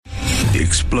The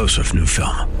explosive new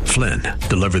film, Flynn,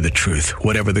 deliver the truth,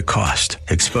 whatever the cost,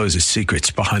 exposes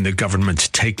secrets behind the government's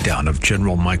takedown of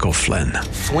General Michael Flynn.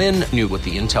 Flynn knew what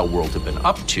the intel world had been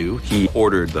up to. He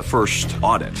ordered the first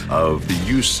audit of the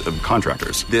use of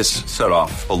contractors. This set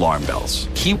off alarm bells.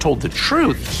 He told the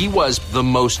truth. He was the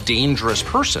most dangerous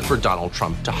person for Donald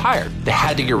Trump to hire. They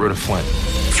had to get rid of Flynn.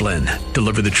 Flynn,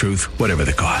 deliver the truth, whatever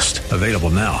the cost. Available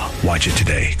now. Watch it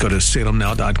today. Go to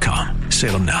salemnow.com.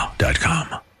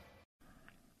 salemnow.com.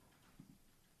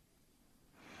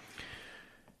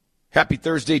 Happy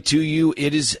Thursday to you.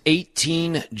 It is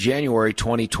 18 January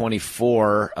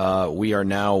 2024. We are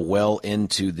now well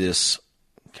into this.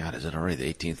 God, is it already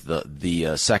the 18th?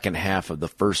 The second half of the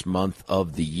first month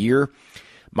of the year.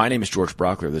 My name is George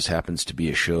Brockler. This happens to be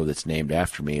a show that's named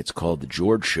after me. It's called The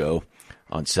George Show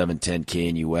on 710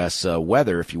 KNUS.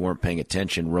 Weather, if you weren't paying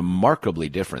attention, remarkably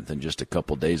different than just a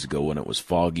couple days ago when it was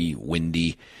foggy,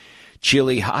 windy,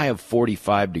 chilly, high of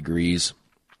 45 degrees,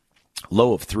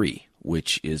 low of 3.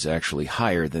 Which is actually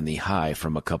higher than the high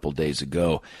from a couple days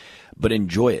ago. But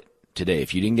enjoy it today.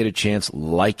 If you didn't get a chance,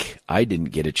 like I didn't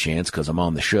get a chance because I'm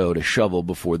on the show, to shovel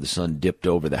before the sun dipped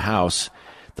over the house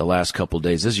the last couple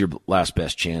days, this is your last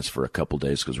best chance for a couple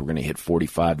days because we're going to hit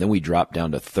 45. Then we drop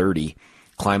down to 30,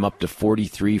 climb up to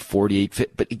 43, 48.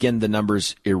 But again, the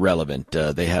number's irrelevant.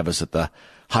 They have us at the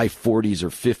high 40s or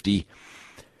 50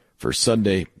 for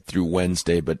Sunday through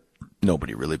Wednesday, but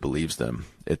nobody really believes them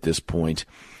at this point.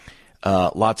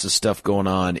 Lots of stuff going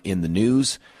on in the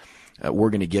news. We're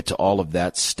going to get to all of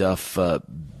that stuff.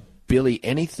 Billy,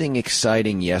 anything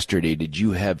exciting yesterday? Did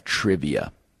you have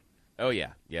trivia? Oh, yeah.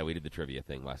 Yeah, we did the trivia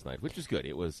thing last night, which was good.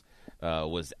 It was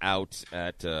out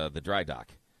at the dry dock,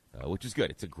 which is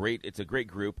good. It's a great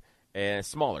group, and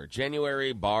smaller.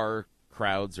 January bar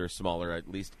crowds are smaller, at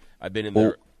least. I've been in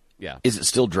there. Yeah. Is it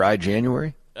still dry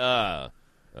January? Not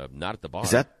at the bar.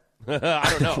 Is that?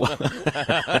 I don't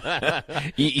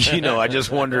know. I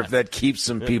just wonder if that keeps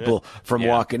some people from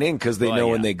walking in because they know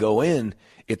when they go in,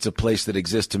 it's a place that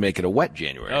exists to make it a wet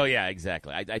January. Oh, yeah,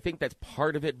 exactly. I think that's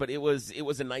part of it, but it was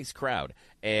a nice crowd.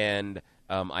 And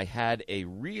I had a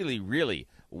really, really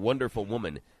wonderful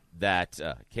woman that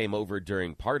came over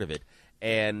during part of it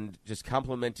and just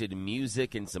complimented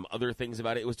music and some other things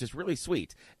about it. It was just really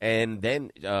sweet. And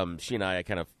then she and I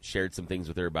kind of shared some things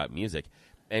with her about music.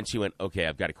 And she went, okay,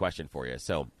 I've got a question for you.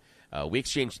 So we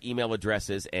exchanged email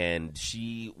addresses, and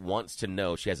she wants to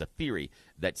know, she has a theory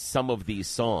that some of these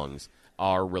songs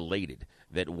are related,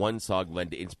 that one song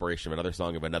led to inspiration of another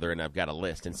song of another, and I've got a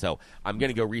list. And so I'm going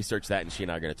to go research that, and she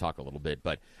and I are going to talk a little bit.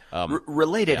 But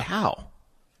related how?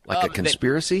 Like a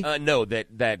conspiracy? No,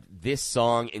 that this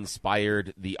song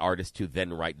inspired the artist to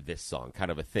then write this song, kind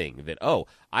of a thing. That,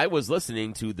 I was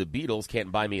listening to the Beatles'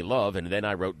 Can't Buy Me Love, and then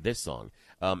I wrote this song.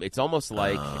 It's almost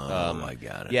like I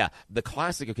got it. Yeah, the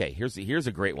classic. Okay, here's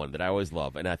a great one that I always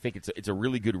love, and I think it's a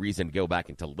really good reason to go back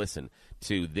and to listen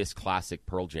to this classic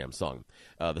Pearl Jam song.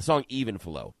 The song "Even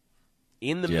Flow."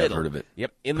 In the middle, I've heard of it.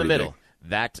 Yep, in the middle,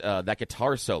 that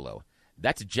guitar solo.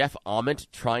 That's Jeff Ament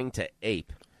trying to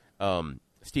ape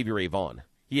Stevie Ray Vaughan.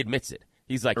 He admits it.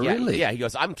 He's like, really? Yeah. He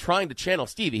goes, I'm trying to channel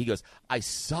Stevie. He goes, I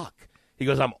suck. He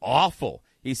goes, I'm awful.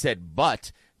 He said,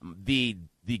 but the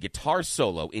guitar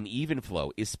solo in Even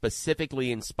Flow is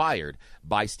specifically inspired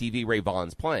by Stevie Ray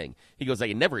Vaughan's playing. He goes, I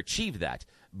can never achieve that,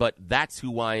 but that's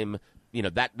who I'm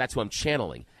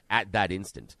channeling at that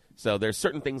instant. So there's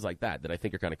certain things like that I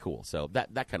think are kind of cool. So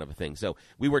that kind of a thing. So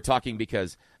we were talking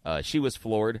because she was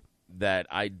floored that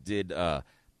I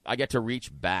get to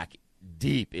reach back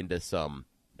deep into some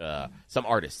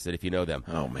artists, that if you know them.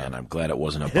 Oh man, I'm glad it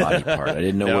wasn't a body part. I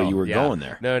didn't know where you were going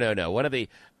there. No. One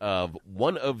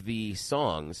of the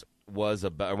songs was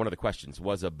about, or one of the questions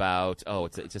was about.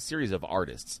 It's a series of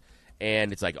artists,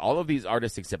 and it's like all of these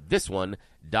artists except this one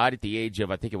died at the age of,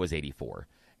 I think it was 84,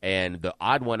 and the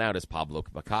odd one out is Pablo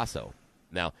Picasso.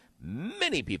 Now,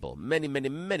 many people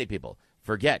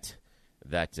forget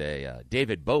that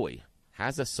David Bowie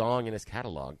has a song in his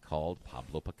catalog called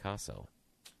Pablo Picasso.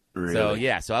 Really?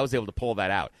 So I was able to pull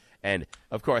that out. And,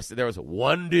 of course, there was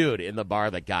one dude in the bar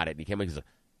that got it, and he came in and goes,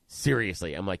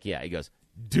 seriously? I'm like, yeah. He goes,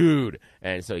 dude.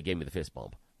 And so he gave me the fist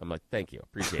bump. I'm like, thank you.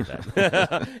 Appreciate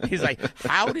that. He's like,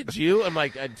 how did you? I'm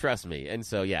like, trust me. And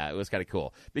so, yeah, it was kind of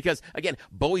cool. Because, again,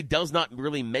 Bowie does not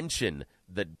really mention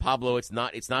that Pablo, it's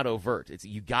not overt.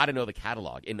 You got to know the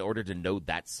catalog in order to know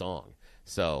that song.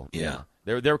 So, yeah.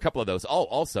 There were a couple of those. Oh,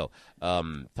 also,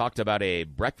 talked about a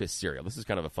breakfast cereal. This is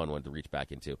kind of a fun one to reach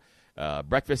back into.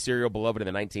 Breakfast cereal, beloved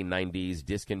in the 1990s,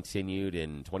 discontinued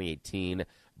in 2018,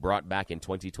 brought back in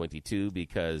 2022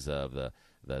 because of the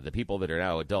The people that are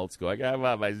now adults going, I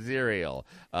want my cereal.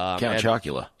 Count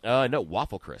Chocula. No,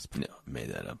 Waffle Crisp. No, made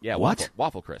that up. Yeah, what?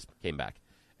 Waffle Crisp came back.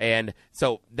 And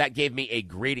so that gave me a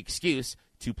great excuse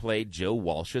to play Joe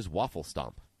Walsh's Waffle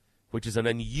Stomp, which is an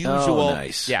unusual. Oh,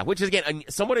 nice. Yeah, which is, again,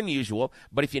 somewhat unusual.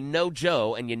 But if you know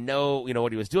Joe and you know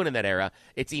what he was doing in that era,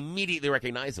 it's immediately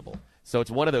recognizable. So it's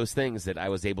one of those things that I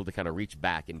was able to kind of reach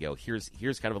back and go, here's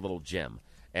kind of a little gem.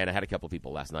 And I had a couple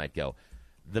people last night go,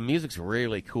 the music's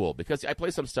really cool, because I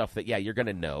play some stuff that, you're going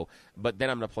to know, but then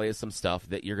I'm going to play some stuff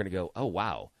that you're going to go, oh,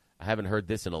 wow, I haven't heard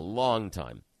this in a long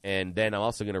time. And then I'm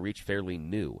also going to reach fairly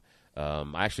new. I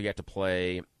actually got to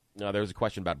play, there was a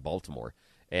question about Baltimore,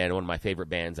 and one of my favorite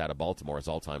bands out of Baltimore is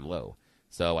All Time Low.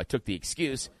 So I took the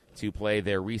excuse to play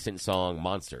their recent song,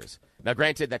 Monsters. Now,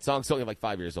 granted, that song's only like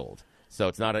 5 years old, so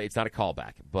it's not a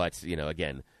callback, but,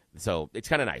 again, so it's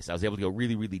kind of nice. I was able to go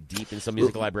really, really deep in some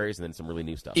music libraries and then some really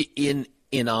new stuff.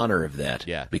 In honor of that,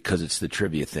 because it's the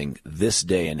trivia thing, this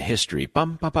day in history,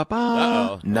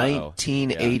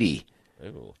 1980,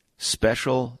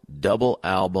 special double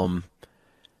album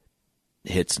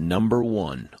hits number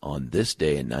 1 on this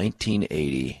day in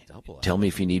 1980. Tell me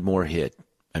if you need more hints.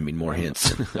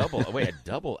 A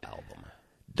double album.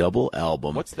 Double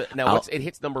album. It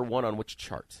hits number 1 on which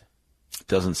chart?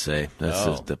 Doesn't say.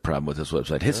 That's the problem with this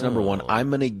website. Hits number 1. I'm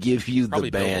going to give you Probably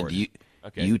the band.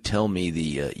 Okay. You tell me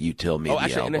the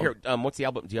actually, album. And here, what's the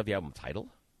album? Do you have the album title?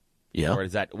 Yeah. Or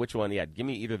is that which one? Yeah. Give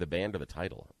me either the band or the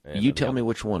title. You tell me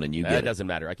which one, and you get it. It doesn't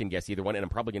matter. I can guess either one, and I'm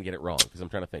probably going to get it wrong because I'm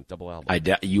trying to think. Double album.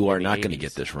 You are not going to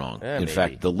get this wrong. In maybe.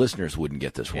 fact, the listeners wouldn't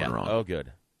get this one wrong. Oh,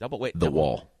 good. The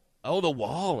Wall. Oh, The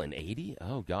Wall in 80?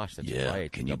 Oh, gosh, that's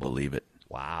right. Can you believe it?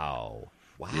 Wow.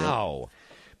 Yeah.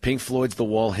 Pink Floyd's The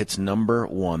Wall hits number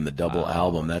 1, the double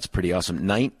album. That's pretty awesome.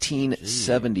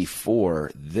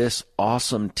 1974, this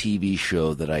awesome TV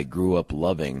show that I grew up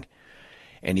loving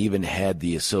and even had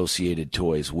the associated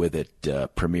toys with it,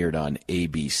 premiered on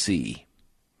ABC.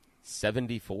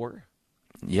 74?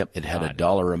 Yep, it had a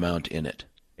dollar amount in it.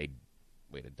 A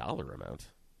dollar amount?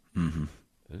 Mm-hmm.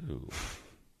 Ooh.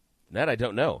 That I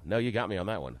don't know. No, you got me on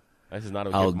that one. This is not a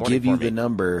good I'll morning give you for me. the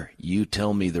number. You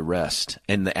tell me the rest.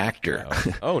 And the actor.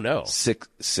 Oh no.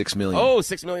 $6 million. Oh,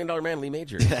 $6 Million Man, Lee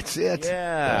Majors. That's it.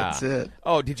 Yeah. That's it.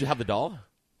 Oh, did you have the doll?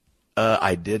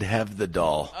 I did have the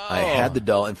doll. I had the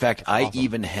doll. In fact, awesome.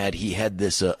 He had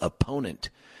this opponent,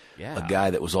 Yeah. a guy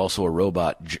that was also a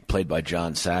robot played by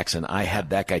John Saxon. I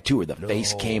had that guy too, where the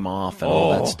face came off and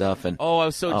all that stuff. And I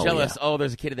was so jealous. Yeah. Oh,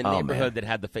 there's a kid in the neighborhood man. that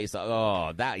had the face.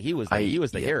 Oh, he was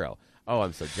the hero. Oh,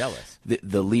 I'm so jealous.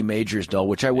 The Lee Majors doll,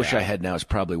 which I wish I had now, is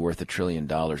probably worth $1 trillion.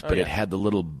 But it had the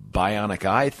little bionic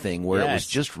eye thing where it was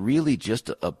just really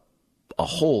just a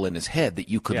hole in his head that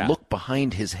you could look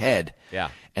behind his head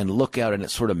and look out, and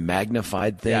it sort of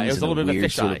magnified things it was in a little bit of a weird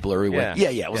fish sort eye. of blurry way.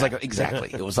 Yeah. It was like exactly.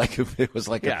 It was like a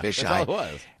fish eye. That's all it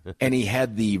was. And he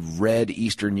had the red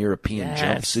Eastern European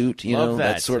jumpsuit, Love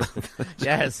that sort of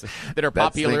yes,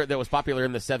 that was popular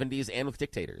in the 70s and with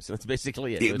dictators. That's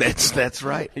basically it. That's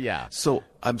right. Yeah. So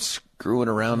I'm screwing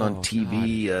around on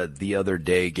TV the other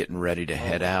day, getting ready to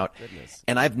head out,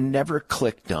 and I've never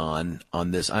clicked on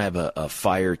this. I have a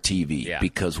Fire TV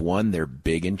because one, they're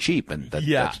big and cheap, and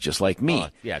that's just like me.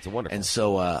 It's a wonderful. And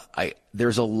so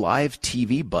there's a live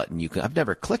TV button. I've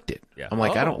never clicked it. Yeah. I'm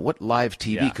like, what live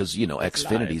TV? Because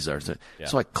Xfinity's are. Yeah.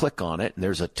 So I click on it, and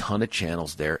there's a ton of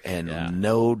channels there, and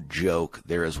no joke,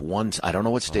 there is one. I don't know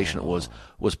what station it was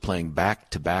playing back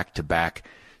to back to back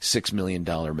 $6 Million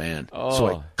Man. So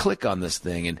I click on this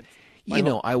thing, and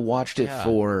I watched it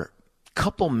for a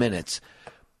couple minutes.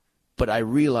 But I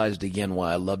realized again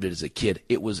why I loved it as a kid.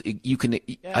 I don't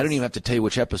even have to tell you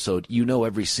which episode. You know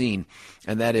every scene,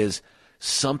 and that is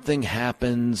something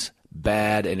happens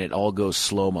bad and it all goes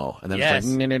slow-mo. And then it's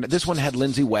like, this one had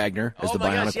Lindsay Wagner as the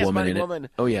Bionic Woman in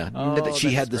it. Oh, yeah.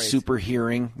 She had the super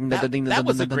hearing. That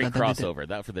was a great crossover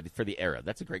for the era.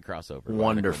 That's a great crossover.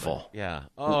 Wonderful. Yeah.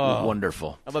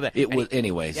 Wonderful. I love that. It was,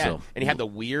 anyway, so. And he had the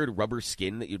weird rubber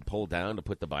skin that you'd pull down to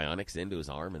put the Bionics into his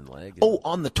arm and leg. Oh,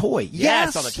 on the toy.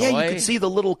 Yes, on the toy. Yeah, you could see the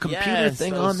little computer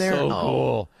thing on there. So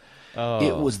cool.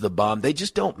 It was the bomb. They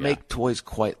just don't make toys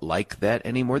quite like that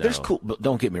anymore. No. There's cool, but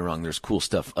don't get me wrong. There's cool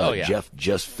stuff. Jeff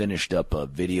just finished up a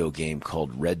video game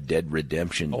called Red Dead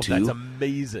Redemption 2. That's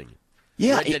amazing.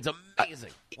 Yeah, Red Dead's amazing.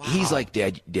 Wow. He's like,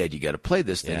 Dad, you got to play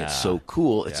this thing. It's so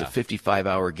cool. It's a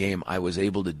 55-hour game. I was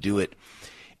able to do it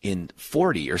in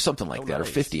 40 or something like that, or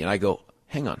 50. And I go,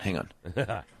 hang on.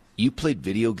 You played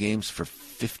video games for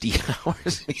 50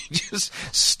 hours? He just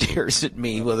stares at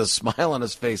me with a smile on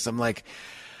his face. I'm like,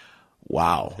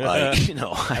 wow.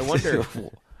 I wonder if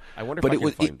I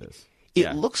can find this.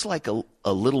 It looks like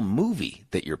a little movie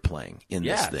that you're playing in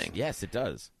this thing. Yes, it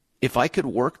does. If I could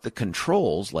work the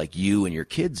controls like you and your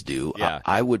kids do,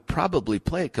 I would probably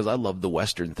play it because I love the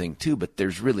Western thing too, but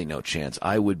there's really no chance.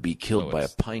 I would be killed by a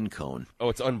pine cone. Oh,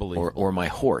 it's unbelievable. Or my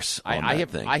horse on that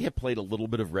thing. I have played a little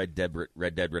bit of Red Dead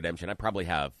Redemption. I probably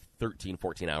have 13,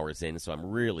 14 hours in, so I'm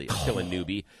still a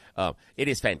newbie. It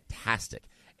is fantastic.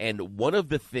 And one of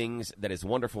the things that is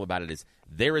wonderful about it is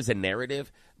there is a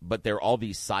narrative, but there are all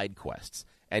these side quests.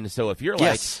 And so if you're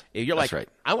right.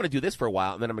 I want to do this for a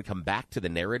while, and then I'm going to come back to the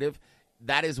narrative,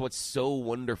 that is what's so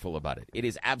wonderful about it. It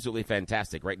is absolutely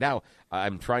fantastic. Right now,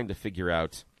 I'm trying to figure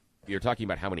out, you're talking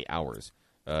about how many hours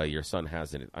your son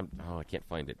has in it. I can't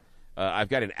find it. I've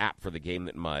got an app for the game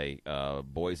that my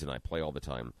boys and I play all the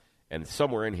time. And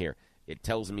somewhere in here, it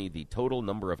tells me the total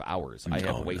number of hours I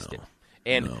have wasted.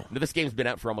 This game's been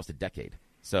out for almost a decade,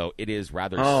 so it is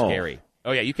rather scary.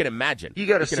 Oh, yeah, you can imagine. You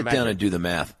got to sit down and do the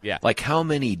math. Yeah. Like, how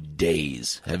many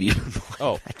days have you been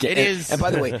playing? It is. And by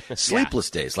the way,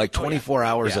 sleepless days, like 24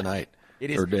 hours a night.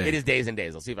 It is days and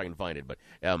days. I'll see if I can find it. But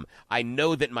I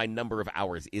know that my number of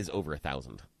hours is over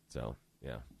 1,000. So,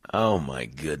 yeah. Oh, my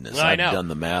goodness. Well, I've done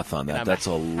the math on that. That's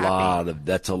a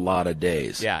lot of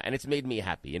days. Yeah, and it's made me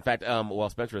happy. In fact, while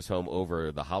Spencer was home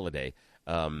over the holiday,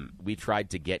 we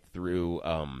tried to get through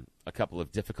a couple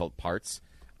of difficult parts.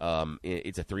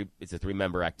 It's a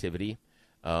three-member activity.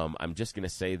 I'm just going to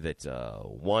say that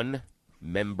one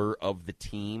member of the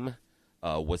team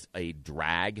was a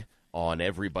drag on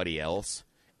everybody else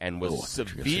and was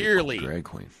severely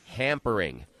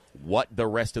hampering what the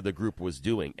rest of the group was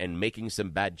doing and making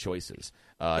some bad choices.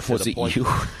 To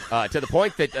the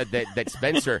point that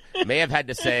Spencer may have had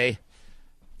to say,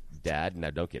 Dad, now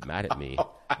don't get mad at me,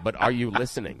 but are you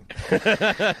listening?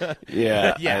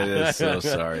 Yeah. I'm so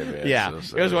sorry, man. Yeah, so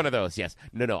sorry. It was one of those. Yes,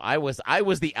 no. I was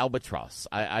the albatross.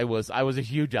 I was a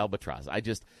huge albatross. I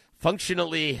just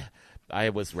functionally, I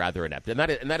was rather inept, and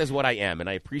that is what I am. And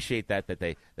I appreciate that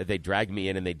they drag me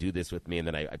in and they do this with me, and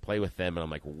then I play with them, and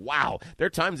I'm like, wow. There are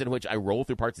times in which I roll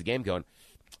through parts of the game going,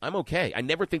 I'm okay. I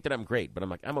never think that I'm great, but I'm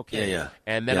like, I'm okay. Yeah.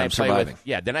 And then then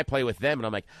I play with them, and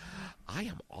I'm like, I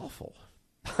am awful.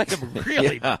 I am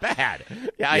really bad.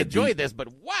 Yeah, I enjoy this, but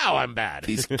wow, I'm bad.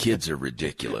 These kids are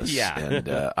ridiculous. Yeah.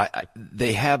 And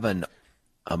they have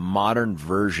a modern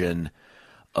version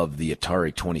of the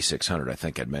Atari 2600. I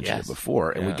think I'd mentioned it before.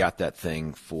 And we got that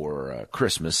thing for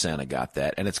Christmas. Santa got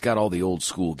that. And it's got all the old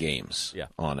school games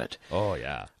on it. Oh,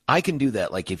 yeah. I can do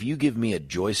that. Like, if you give me a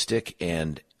joystick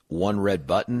and one red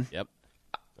button,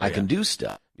 I can do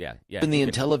stuff. Yeah. Even the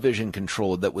Intellivision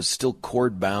controller that was still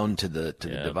cord bound to the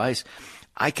device,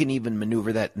 I can even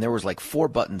maneuver that. And there was like 4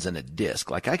 buttons and a disc.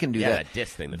 Like, I can do that. That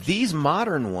disc thing. These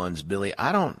modern ones, Billy,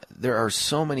 there are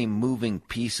so many moving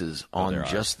pieces on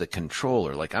just the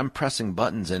controller. Like, I'm pressing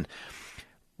buttons, and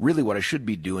really what I should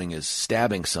be doing is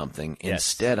stabbing something.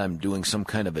 Instead, I'm doing some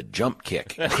kind of a jump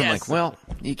kick. I'm like, well,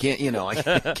 you can't,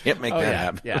 I can't make that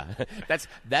happen. Yeah,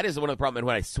 that is one of the problems. And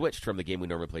when I switched from the game we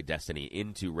normally play, Destiny,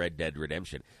 into Red Dead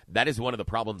Redemption, that is one of the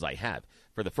problems I have.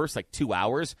 For the first 2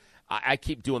 hours, I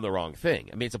keep doing the wrong thing.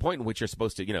 I mean, it's a point in which you're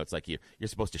supposed to, it's like you're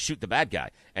supposed to shoot the bad guy,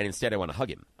 and instead I want to hug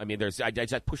him. I mean, I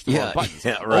just push the wrong buttons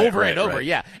over and over.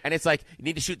 Yeah, and it's like, you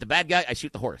need to shoot the bad guy, I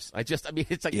shoot the horse.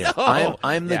 It's like, no.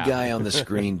 I'm the guy on the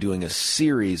screen doing a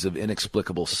series of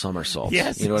inexplicable somersaults.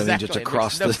 Yes, you know what I mean? Just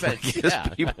across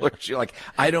the people are like,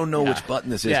 I don't know which button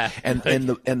this is. Yeah. And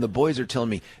the boys are telling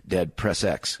me, Dad, press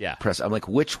X. Yeah. Press. I'm like,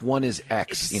 which one is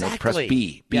X? Exactly. Press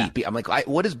B. B. I'm like,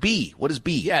 what is B? What is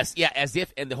B? Yes, yeah, as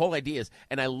if, and the whole idea is,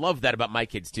 and I love that about my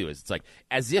kids too, is it's like,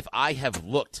 as if I have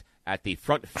looked at the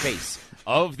front face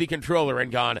of the controller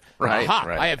and gone, aha,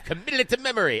 I have committed it to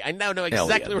memory. I now know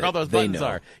exactly where all those buttons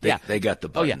are. They got the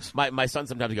buttons. Oh, yeah. My son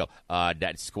sometimes will go,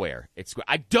 that's square. It's square.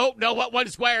 I don't know what one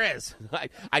square is.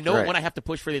 I know it when I have to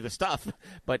push for the other stuff,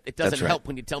 but it doesn't help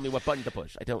when you tell me what button to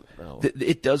push. I don't know.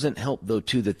 It doesn't help, though,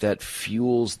 too, that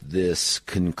fuels this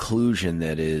conclusion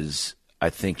that is, I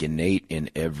think, innate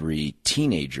in every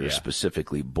teenager,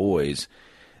 specifically boys,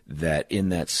 that in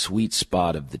that sweet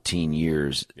spot of the teen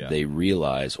years, they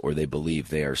realize or they believe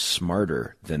they are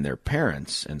smarter than their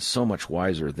parents and so much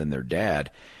wiser than their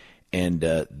dad. And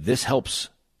this helps,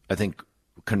 I think,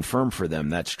 confirm for them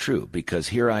that's true, because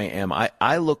here I am.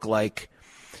 I look like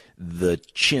the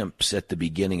chimps at the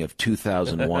beginning of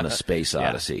 2001: A Space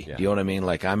Odyssey. Do you know what I mean?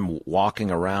 Like, I'm walking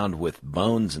around with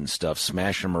bones and stuff,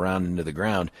 smashing them around into the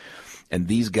ground. And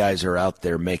these guys are out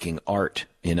there making art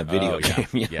in a video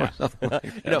game.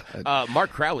 Mark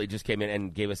Crowley just came in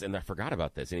and gave us, and I forgot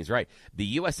about this, and he's right.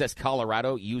 The USS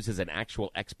Colorado uses an actual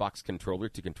Xbox controller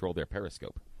to control their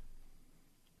periscope.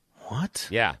 What?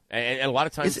 Yeah, and a lot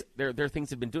of times there are things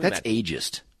that have been doing That's that.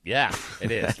 ageist. Yeah,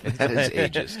 it is. That is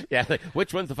ageist. Yeah, like,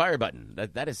 which one's the fire button?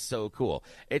 That is so cool.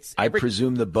 I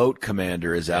presume the boat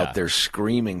commander is out there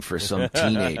screaming for some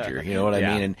teenager. You know what I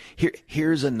mean? And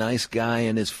here's a nice guy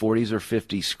in his 40s or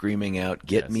 50s screaming out,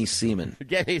 "Get me semen."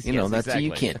 Get me, that's exactly.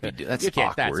 you can't be doing. That's you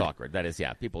can't, awkward. That's awkward. That is,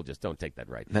 people just don't take that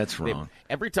right. That's wrong.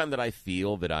 Every time that I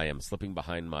feel that I am slipping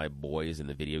behind my boys in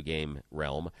the video game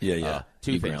realm, two you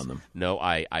things. Ground them. No,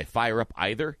 I fire up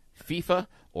either FIFA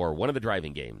or one of the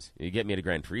driving games. You get me to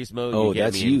Gran Turismo. Oh, you get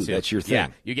that's me you. Into, that's your thing. Yeah,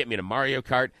 you get me to Mario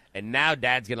Kart, and now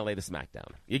Dad's going to lay the smack down.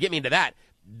 You get me into that,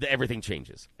 everything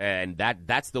changes. And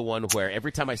that's the one where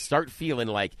every time I start feeling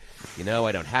like,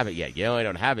 I don't have it yet. I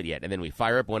don't have it yet. And then we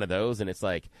fire up one of those, and it's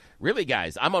like, really,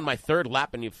 guys, I'm on my third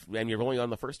lap, and you're only on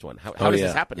the first one. How does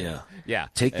this happen? Yeah.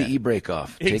 Take the e-brake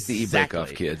off. Take the e-brake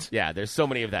off, kids. Yeah, there's so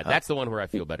many of that. That's the one where I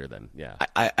feel better then. Yeah.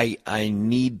 I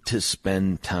need to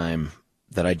spend time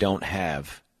that I don't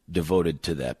have devoted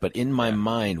to that. But in my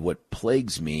mind, what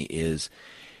plagues me is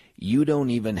you don't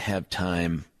even have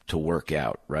time to work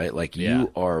out, right? Like you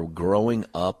are growing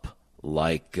up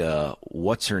like,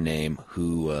 what's her name,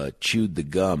 who chewed the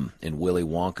gum in Willy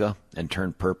Wonka and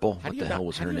turned purple? What the hell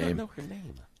was her name? I don't know her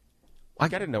name. I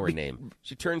got to know her name.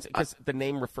 She turns, because the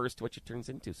name refers to what she turns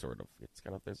into, sort of. It's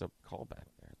kind of, there's a callback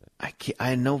there.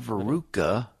 I know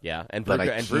Veruca. Yeah, and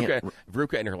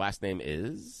Veruca and her last name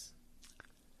is...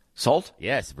 Salt?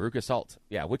 Yes, Veruca Salt.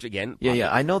 Yeah, which again,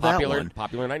 I know that one.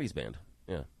 Popular 90s band.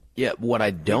 Yeah. Yeah, what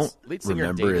I don't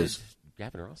remember is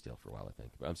Gavin Rossdale for a while, I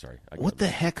think. I'm sorry. What the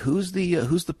heck? Who's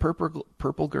the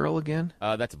purple girl again?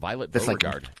 That's Violet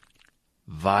Beauregard.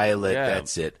 Violet,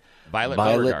 that's it. Violet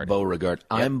Beauregard.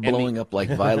 I'm blowing up like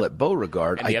Violet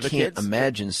Beauregard. I can't kids?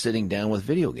 Imagine sitting down with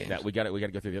video games. Yeah, we got to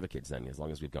go through the other kids then, as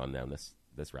long as we've gone down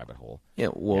this rabbit hole. Yeah,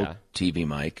 TV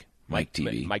Mike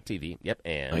TV. Mike TV, yep,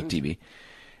 and Mike TV.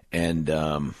 And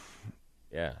the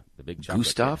big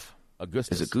Gustav?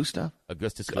 Augustus. Is it Gustav?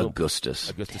 Augustus Gloom.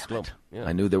 Yeah.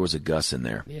 I knew there was a Gus in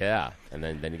there. Yeah, and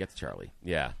then you get to Charlie.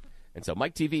 Yeah. And so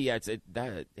Mike TV,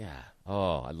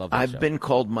 Oh, I love that I've show. been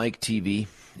called Mike TV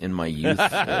in my youth,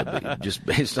 just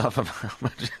based off of how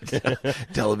much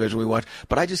television we watch.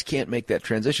 But I just can't make that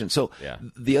transition. So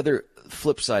the other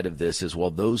flip side of this is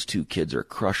while those two kids are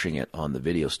crushing it on the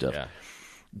video stuff,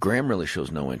 Graham really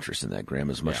shows no interest in that. Graham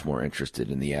is much more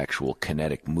interested in the actual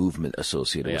kinetic movement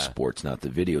associated with sports, not the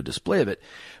video display of it.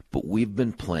 But we've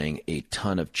been playing a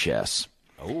ton of chess.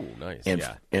 Oh, nice.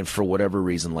 And for whatever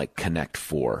reason, like Connect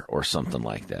 4 or something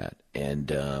like that.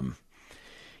 And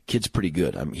kid's pretty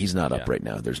good. He's not up right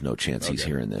now. There's no chance he's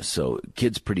hearing this. So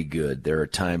kid's pretty good. There are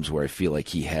times where I feel like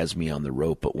he has me on the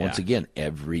rope. But once again,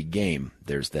 every game,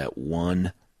 there's that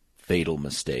one fatal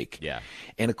mistake. Yeah.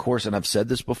 And, of course, and I've said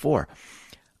this before,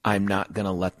 I'm not going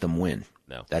to let them win.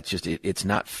 No. That's just it. It's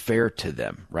not fair to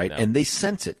them, right? No. And they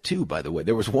sense it, too, by the way.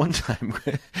 There was one time,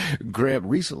 Graham,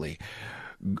 recently,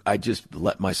 I just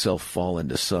let myself fall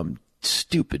into some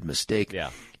stupid mistake.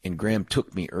 Yeah. And Graham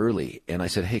took me early, and I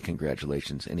said, "Hey,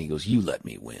 congratulations." And he goes, "You let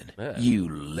me win. You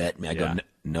let me." I go,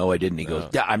 "No, I didn't." He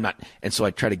goes, "Yeah, I'm not." And so I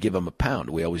try to give him a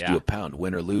pound. We always do a pound,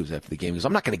 win or lose after the game. He goes,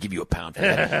 "I'm not going to give you a pound for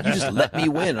that. You just let me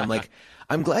win." I'm like,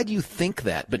 "I'm glad you think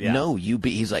that, but no, you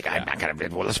beat." He's like, "I'm not going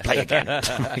to. Well, let's play again."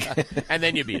 And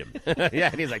then you beat him.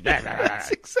 And he's like,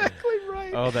 "That's exactly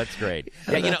right." Oh, that's great.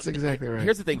 That's exactly right.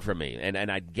 Here's the thing for me, and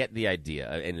I get the idea,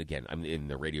 and again, I'm in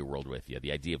the radio world with you,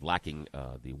 the idea of lacking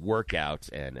the workout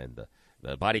and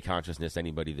the body consciousness.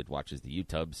 Anybody that watches the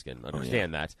YouTubes can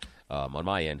understand that on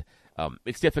my end.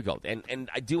 It's difficult, and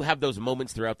I do have those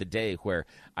moments throughout the day where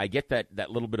I get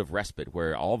that little bit of respite,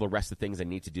 where all the rest of the things I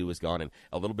need to do is gone, and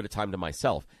a little bit of time to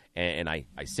myself, and I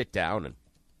sit down and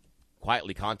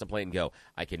quietly contemplate and go,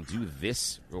 I can do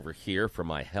this over here for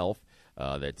my health,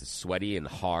 that's sweaty and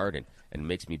hard and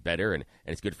makes me better, and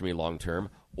it's good for me long term,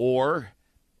 or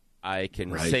I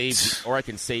can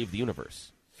save the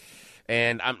universe.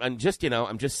 And I'm just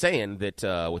saying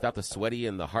that without the sweaty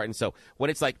and the heart, and so when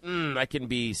it's like I can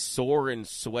be sore and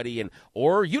sweaty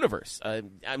or universe,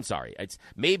 I'm sorry.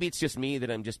 Maybe it's just me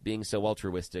that I'm just being so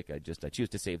altruistic. I choose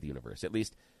to save the universe. At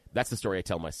least that's the story I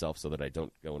tell myself, so that I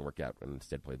don't go and work out and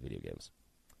instead play video games.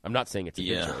 I'm not saying it's a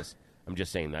good choice. I'm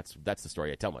just saying that's the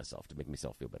story I tell myself to make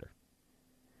myself feel better.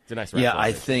 It's a nice. Yeah,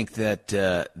 I think that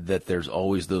there's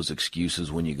always those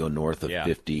excuses when you go north of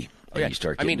 50. And you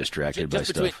start getting distracted by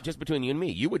stuff. Just between you and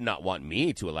me, you would not want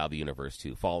me to allow the universe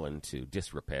to fall into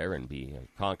disrepair and be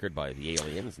conquered by the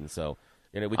aliens, and so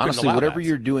we couldn't honestly, allow whatever that.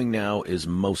 you're doing now is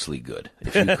mostly good.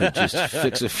 If you could just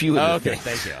fix a few of the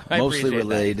things, thank you. mostly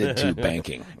related to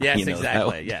banking. Yes,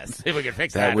 exactly. Yes, if we could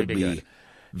fix that, would it'd be good.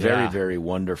 Very, Yeah. very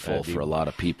wonderful That'd be for a lot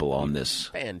of people on this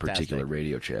fantastic. particular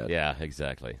radio chat. Yeah,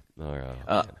 exactly. All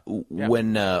right.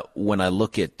 Yeah. When I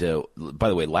look at, by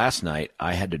the way, last night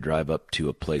I had to drive up to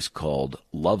a place called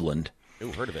Loveland.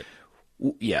 Ooh, heard of it.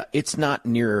 Yeah, it's not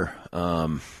near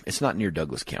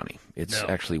Douglas County. It's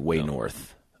actually way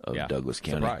north of Douglas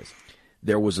County. Surprise.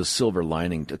 There was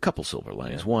a couple silver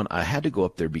linings. One, I had to go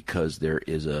up there because there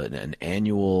is an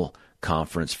annual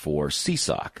conference for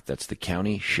CSOC. That's the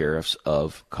County Sheriffs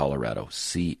of Colorado,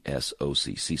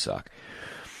 CSOC, CSOC.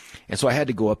 And so I had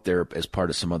to go up there as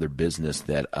part of some other business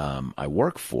that I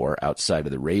work for outside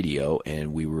of the radio,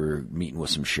 and we were meeting with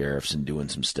some sheriffs and doing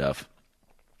some stuff.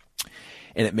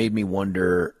 And it made me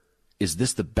wonder, is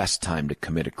this the best time to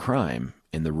commit a crime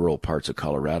in the rural parts of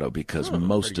Colorado? Because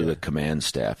most of the command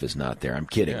staff is not there. I'm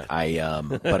kidding. Yeah.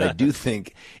 But I do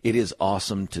think it is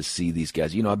awesome to see these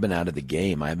guys. You know, I've been out of the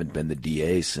game. I haven't been the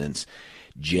DA since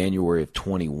January of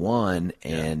 21,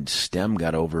 and STEM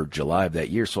got over July of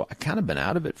that year. So I kind of been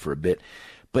out of it for a bit.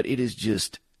 But it is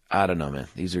just, I don't know, man.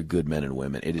 These are good men and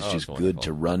women. It is just good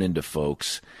to run into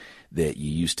folks that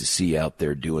you used to see out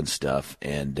there doing stuff,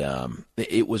 and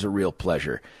it was a real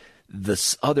pleasure.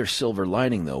 The other silver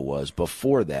lining, though, was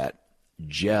before that,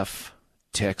 Jeff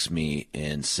texts me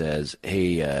and says,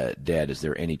 hey, Dad, is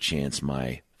there any chance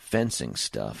my fencing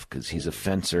stuff, because he's a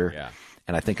fencer,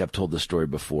 and I think I've told the story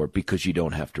before, because you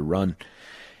don't have to run.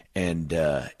 And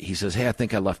he says, hey, I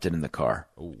think I left it in the car,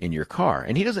 in your car.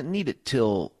 And he doesn't need it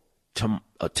till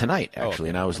tonight, actually.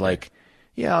 And I was like,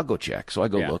 yeah, I'll go check. So I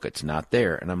go look. It's not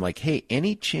there. And I'm like, hey,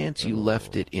 any chance you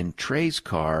left it in Trey's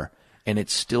car and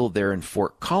it's still there in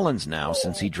Fort Collins now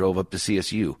since he drove up to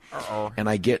CSU? And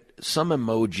I get some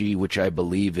emoji, which I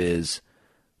believe is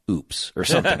oops or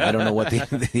something. I don't know what the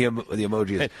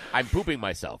emoji is. I'm pooping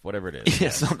myself, whatever it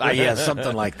is.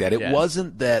 Something like that. It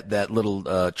wasn't that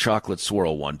little chocolate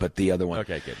swirl one, but the other one.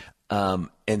 Okay, good.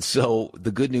 And so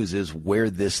the good news is where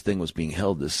this thing was being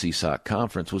held, this CSOC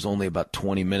conference, was only about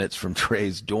 20 minutes from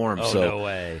Trey's dorm. Oh, so no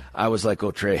way. I was like,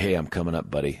 oh, Trey, hey, I'm coming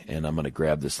up, buddy, and I'm going to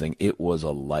grab this thing. It was a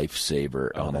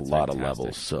lifesaver on a lot of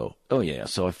levels. So,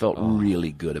 so I felt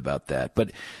really good about that.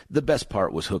 But the best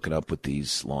part was hooking up with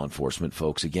these law enforcement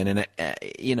folks again. And,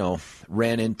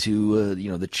 ran into,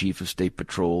 the chief of state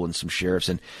patrol and some sheriffs.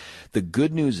 And the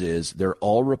good news is they're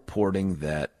all reporting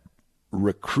that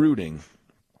recruiting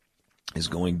is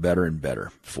going better and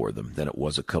better for them than it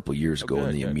was a couple years ago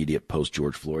in the immediate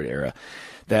post-George Floyd era.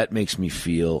 That makes me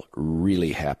feel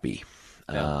really happy.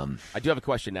 I do have a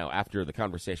question now. After the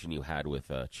conversation you had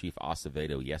with Chief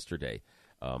Acevedo yesterday,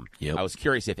 I was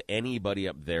curious if anybody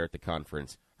up there at the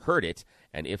conference heard it,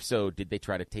 and if so, did they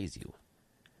try to tase you?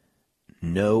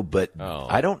 No, but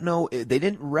I don't know. They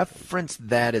didn't reference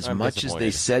that as much as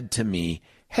they said to me,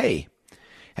 hey,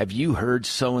 have you heard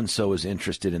so-and-so is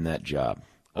interested in that job?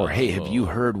 Or, hey, have you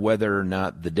heard whether or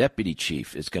not the deputy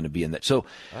chief is going to be in that? So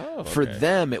for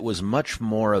them, it was much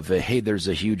more of a, hey, there's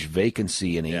a huge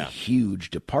vacancy in a huge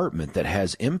department that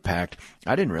has impact.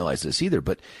 I didn't realize this either,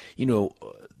 but,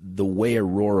 the way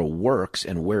Aurora works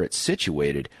and where it's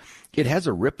situated, it has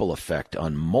a ripple effect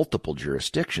on multiple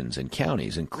jurisdictions and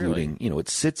counties, including, it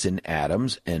sits in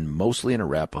Adams and mostly in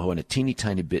Arapahoe and a teeny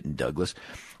tiny bit in Douglas.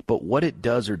 But what it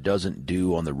does or doesn't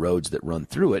do on the roads that run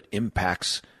through it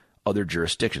impacts other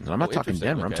jurisdictions. And I'm not talking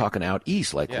Denver. I'm talking out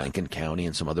east, like Lincoln County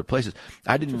and some other places.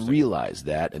 I didn't realize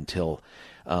that until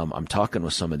I'm talking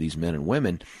with some of these men and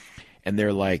women, and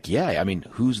they're like,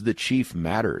 who's the chief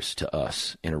matters to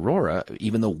us in Aurora,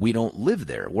 even though we don't live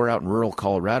there. We're out in rural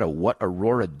Colorado. What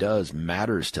Aurora does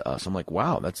matters to us. I'm like,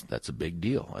 wow, that's a big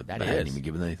deal. I hadn't even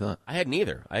given that any thought. I hadn't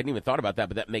either. I hadn't even thought about that,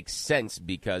 but that makes sense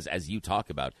because, as you talk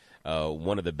about,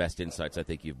 one of the best insights I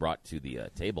think you've brought to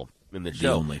the table in the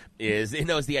show is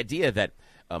the idea that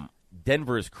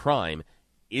Denver's crime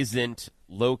isn't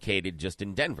located just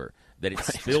in Denver, that it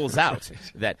spills out,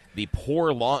 that the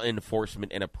poor law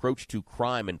enforcement and approach to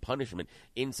crime and punishment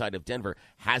inside of Denver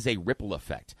has a ripple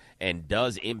effect and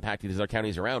does impact these other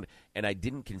counties around. And I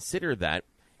didn't consider that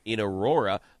in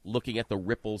Aurora, looking at the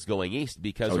ripples going east,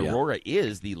 because Aurora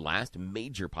is the last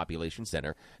major population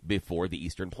center before the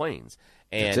Eastern Plains.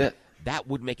 And that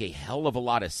would make a hell of a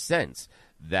lot of sense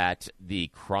that the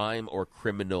crime or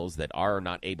criminals that are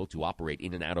not able to operate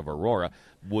in and out of Aurora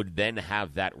would then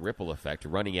have that ripple effect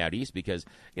running out east, because,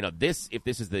 if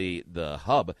this is the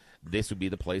hub, this would be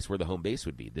the place where the home base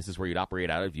would be. This is where you'd operate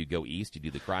out of. You go east, you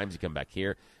do the crimes, you come back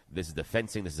here. This is the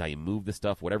fencing. This is how you move the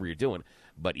stuff, whatever you're doing.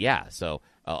 But, so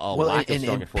lack of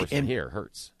strong enforcement here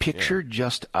hurts. Picture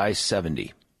just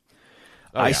I-70.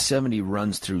 I-70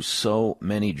 runs through so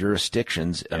many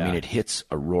jurisdictions. I mean, it hits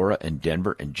Aurora and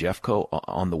Denver and Jeffco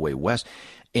on the way west.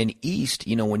 And East,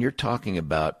 when you're talking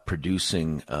about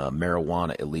producing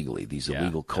marijuana illegally, these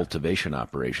illegal cultivation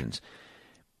operations,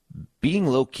 being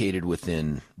located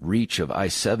within reach of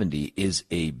I-70 is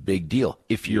a big deal.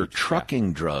 If you're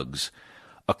trucking drugs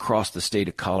across the state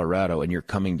of Colorado and you're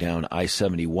coming down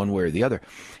I-70 one way or the other,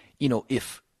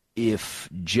 if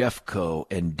Jeffco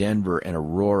and Denver and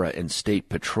Aurora and State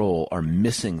Patrol are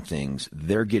missing things,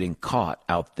 they're getting caught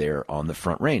out there on the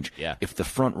Front Range. Yeah. If the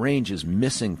Front Range is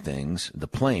missing things, the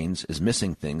Plains is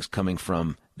missing things coming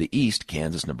from the east,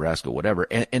 Kansas, Nebraska, whatever,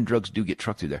 and drugs do get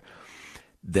trucked through there,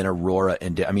 then Aurora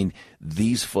and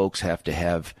these folks have to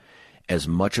have as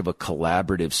much of a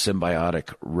collaborative,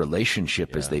 symbiotic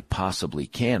relationship as they possibly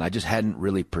can. I just hadn't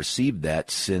really perceived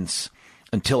that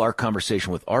until our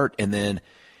conversation with Art, and then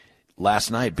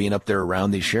last night being up there around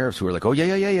these sheriffs who were like, oh, yeah,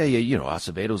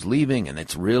 Acevedo's leaving, and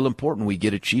it's real important we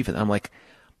get a chief. And I'm like,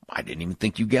 I didn't even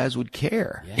think you guys would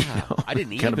care. Yeah, I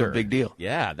didn't either. Kind of a big deal.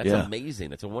 Yeah, that's amazing.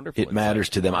 That's a wonderful It matters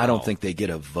to them. Wow. I don't think they get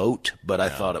a vote, but I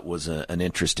thought it was an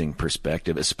interesting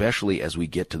perspective, especially as we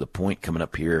get to the point coming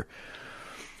up here.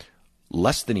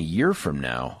 Less than a year from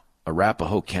now,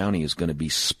 Arapahoe County is going to be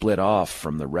split off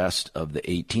from the rest of the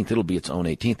 18th. It'll be its own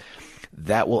 18th.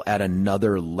 That will add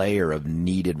another layer of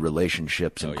needed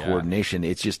relationships and coordination.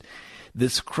 It's just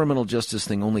this criminal justice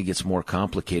thing only gets more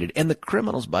complicated. And the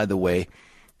criminals, by the way,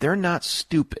 they're not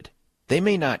stupid. They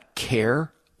may not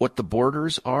care what the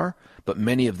borders are, but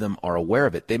many of them are aware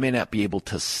of it. They may not be able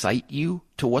to cite you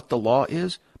to what the law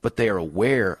is, but they are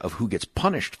aware of who gets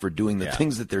punished for doing the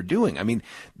things that they're doing. I mean,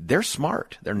 they're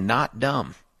smart. They're not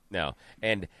dumb. No,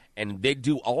 and they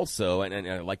do also, and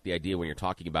I like the idea when you're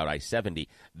talking about I-70,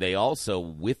 they also,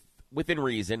 within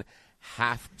reason,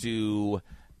 have to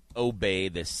obey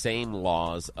the same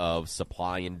laws of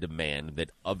supply and demand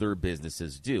that other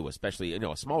businesses do, especially,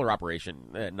 a smaller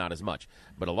operation, not as much,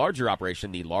 but a larger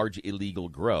operation, the large illegal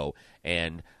grow,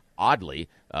 and oddly,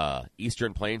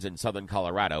 Eastern Plains and Southern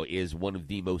Colorado is one of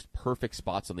the most perfect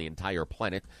spots on the entire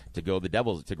planet to grow the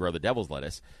devil's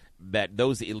lettuce. That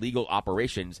those illegal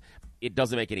operations, it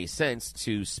doesn't make any sense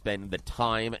to spend the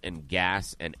time and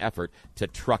gas and effort to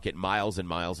truck it miles and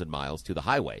miles and miles to the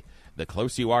highway. The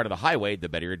closer you are to the highway, the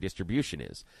better your distribution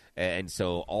is. And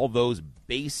so all those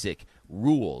basic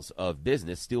rules of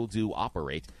business still do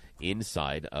operate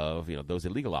inside of those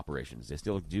illegal operations. They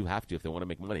still do have to, if they want to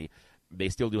make money, they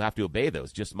still do have to obey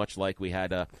those, just much like we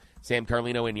had Sam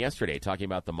Carlino in yesterday talking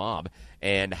about the mob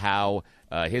and how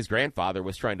his grandfather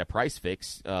was trying to price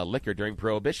fix liquor during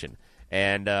Prohibition.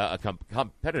 And a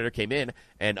competitor came in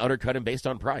and undercut him based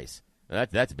on price.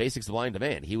 That's basic supply and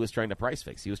demand. He was trying to price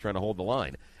fix. He was trying to hold the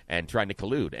line and trying to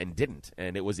collude and didn't.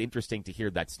 And it was interesting to hear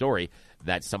that story,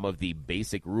 that some of the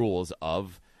basic rules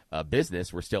of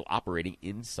business were still operating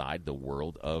inside the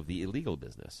world of the illegal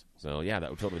business. So, yeah, that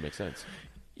would totally make sense.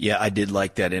 Yeah, I did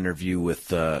like that interview with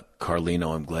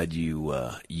Carlino. I'm glad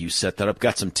you set that up.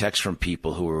 Got some texts from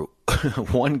people who were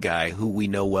one guy who we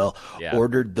know well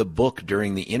ordered the book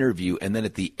during the interview, and then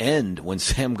at the end when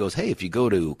Sam goes, hey, if you go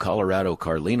to Colorado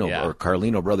Carlino or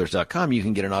CarlinoBrothers.com, you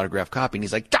can get an autographed copy. And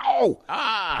he's like, no!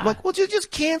 I'm like, well,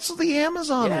 just cancel the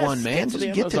Amazon one, man. Cancel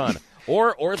just the get Amazon.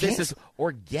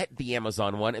 Or get the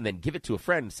Amazon one and then give it to a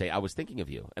friend and say, I was thinking of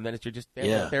you. And then you're just,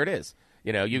 there it is.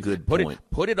 You Good put point.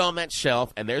 put it on that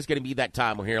shelf, and there's going to be that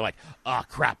time where you're like, oh,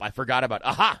 crap, I forgot about,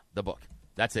 the book.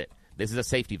 That's it. This is a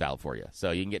safety valve for you. So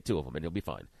you can get two of them, and you'll be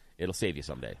fine. It'll save you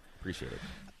someday. Appreciate it.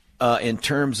 In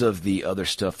terms of the other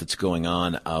stuff that's going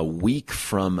on, a week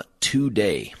from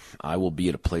today, I will be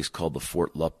at a place called the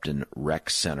Fort Lupton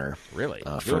Rec Center. Really?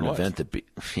 For an event that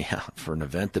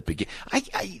begins.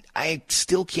 I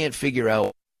still can't figure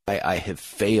out why I have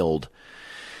failed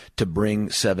to bring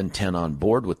 710 on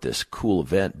board with this cool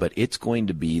event, but it's going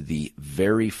to be the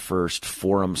very first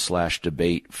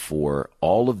forum/debate for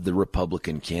all of the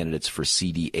Republican candidates for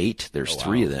CD8. There's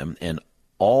 3 of them, and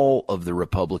all of the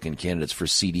Republican candidates for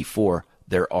CD4.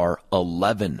 There are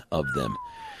 11 of them.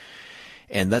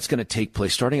 And that's going to take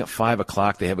place starting at 5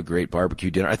 o'clock. They have a great barbecue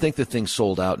dinner. I think the thing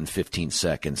sold out in 15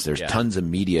 seconds. There's tons of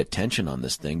media attention on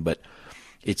this thing, but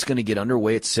it's going to get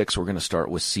underway at 6. We're going to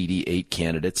start with CD8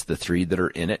 candidates, the 3 that are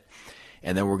in it.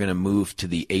 And then we're going to move to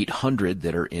the 800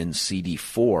 that are in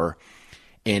CD4.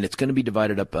 And it's going to be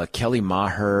divided up. Kelly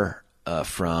Maher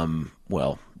from,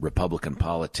 Republican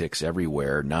politics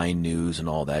everywhere, 9 News and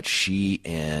all that. She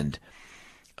and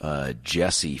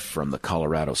Jesse from the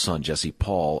Colorado Sun, Jesse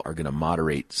Paul, are going to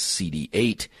moderate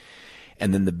CD8.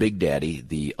 And then the Big Daddy,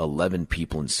 the 11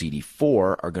 people in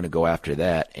CD4, are going to go after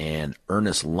that. And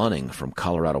Ernest Lunning from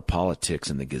Colorado Politics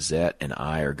and the Gazette and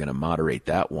I are going to moderate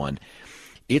that one.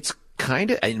 It's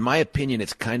kind of, in my opinion,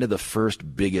 it's kind of the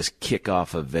first biggest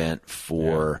kickoff event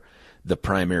for the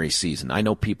primary season. I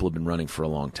know people have been running for a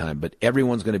long time, but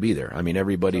everyone's going to be there. I mean,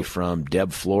 everybody from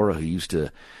Deb Flora, who used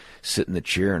to sit in the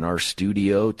chair in our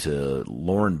studio, to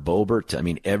Lauren Boebert. I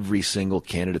mean, every single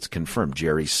candidate's confirmed.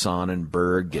 Jerry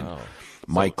Sonnenberg and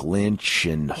Mike Lynch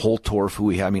and Holtorf, who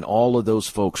we have. I mean, all of those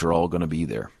folks are all going to be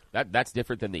there. That's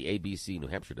different than the ABC New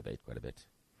Hampshire debate quite a bit.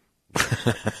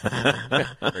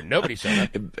 Or nobody showed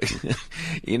up.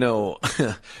 You know,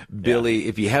 Billy,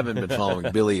 if you haven't been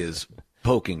following, Billy is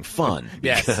poking fun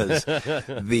because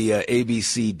the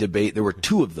ABC debate, there were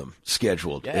two of them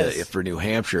scheduled for New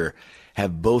Hampshire,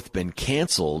 have both been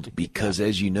canceled because,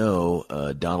 as you know,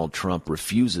 Donald Trump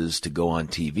refuses to go on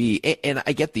TV. And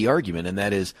I get the argument, and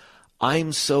that is,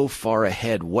 I'm so far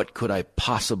ahead, what could I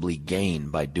possibly gain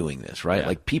by doing this, right?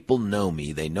 Like, people know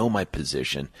me. They know my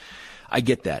position. I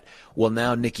get that. Well,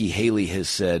 now Nikki Haley has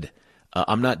said,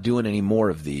 I'm not doing any more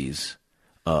of these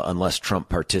unless Trump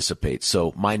participates.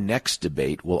 So my next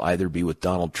debate will either be with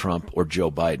Donald Trump or Joe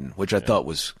Biden, which I thought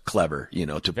was clever,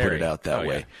 to put it out that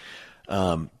way.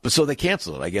 Yeah. But so they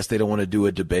canceled it. I guess they don't want to do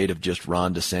a debate of just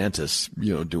Ron DeSantis,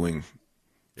 doing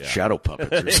shadow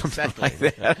puppets or something like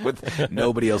that with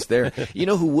nobody else there. You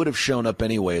know who would have shown up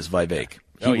anyway is Vivek.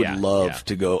 He would love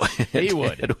to go. He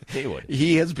would.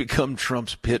 He has become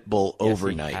Trump's pit bull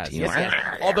overnight. He has.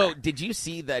 Although, did you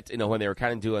see that, when they were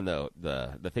kind of doing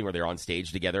the thing where they're on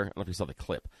stage together? I don't know if you saw the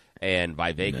clip. And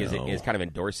Vivek is kind of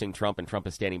endorsing Trump, and Trump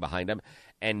is standing behind him.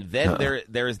 And then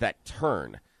there is that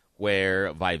turn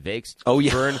where Vivek's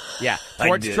turn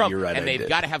towards Trump, right, and they've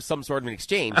got to have some sort of an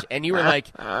exchange. And you were like,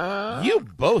 you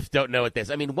both don't know what this.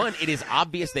 I mean, one, it is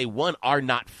obvious they, one, are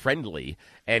not friendly,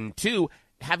 and two,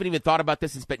 haven't even thought about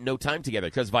this and spent no time together,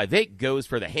 because Vivek goes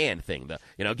for the hand thing.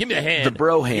 Give me the hand. The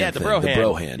bro hand. Yeah, the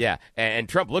bro hand. Yeah, and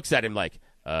Trump looks at him like,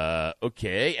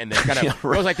 okay, and then kind of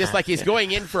goes like this, like he's going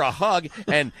in for a hug,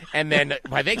 and then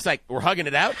Vivek's like, we're hugging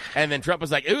it out, and then Trump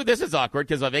was like, ooh, this is awkward,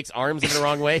 because Vivek's arm's in the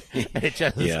wrong way. And it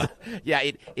just,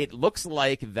 it looks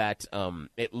like that,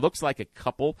 it looks like a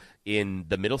couple in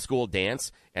the middle school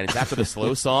dance, and it's after the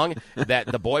slow song that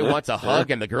the boy wants a hug,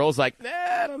 and the girl's like, nah,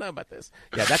 I don't know about this.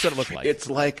 Yeah, that's what it looked like. It's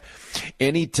like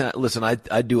anytime, listen,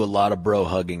 I do a lot of bro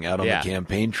hugging out on the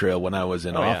campaign trail when I was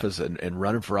in office and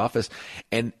running for office,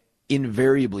 and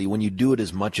invariably, when you do it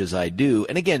as much as I do,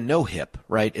 and again, no hip,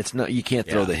 right? It's not, you can't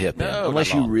throw the hip in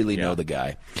unless you really know the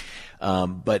guy.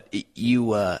 But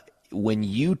when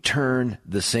you turn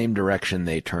the same direction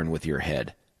they turn with your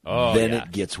head, then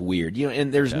it gets weird.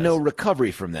 And there's no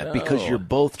recovery from that because you're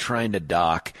both trying to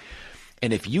dock.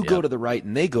 And if you go to the right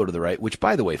and they go to the right, which,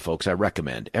 by the way, folks, I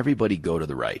recommend everybody go to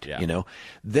the right,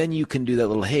 then you can do that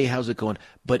little, hey, how's it going?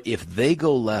 But if they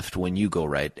go left when you go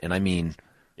right, and I mean,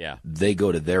 they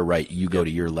go to their right, you go to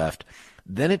your left,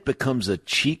 then it becomes a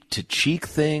cheek-to-cheek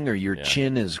thing, or your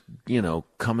chin is,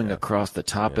 coming across the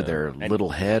top of their little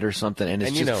head or something, and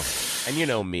it's just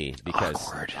me, because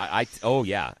awkward.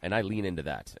 And I lean into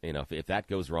that. If that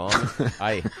goes wrong,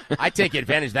 I take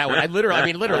advantage that way. I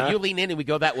literally, you lean in and we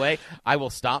go that way, I will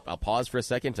stop, I'll pause for a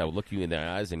second, I will look you in the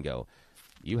eyes and go,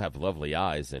 you have lovely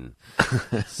eyes, and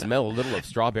smell a little of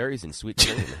strawberries and sweet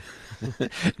cream.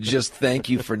 Just thank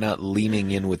you for not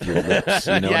leaning in with your lips.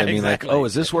 You know what I mean? Exactly. Like,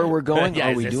 is this where we're going?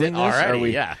 Are we doing this? Already? Are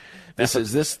we? Yeah.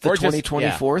 Is this the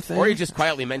 2024 thing? Or you just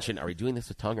quietly mention, are we doing this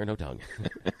with tongue or no tongue?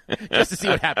 Just to see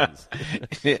what happens.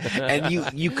 And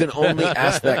you can only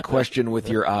ask that question with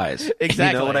your eyes.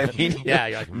 Exactly. You know what I mean? Yeah.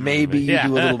 You're like, maybe you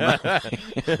do a little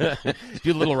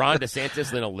do a little Ron DeSantis,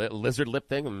 then a lizard lip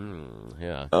thing.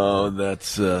 Yeah. Oh,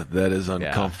 that is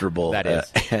uncomfortable. That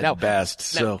is. At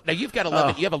best. Now you've got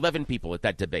 11. You have 11 people at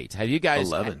that debate. Have you guys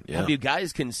 11? Have you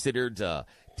guys considered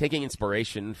taking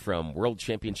inspiration from World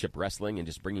Championship Wrestling and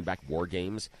just bringing back War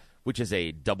Games, which is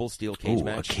a double steel cage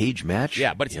match? A cage match?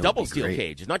 Yeah, but it's double steel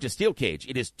cage. It's not just steel cage.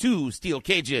 It is two steel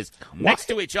cages next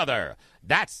to each other.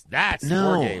 That's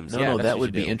War Games. No, that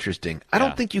would be interesting. I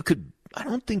don't think you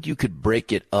could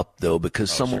break it up, though, because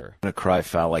someone's going to cry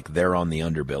foul like they're on the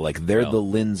underbill. Like they're the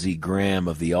Lindsey Graham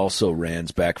of the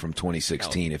also-rans back from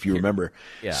 2016. If you remember,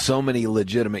 so many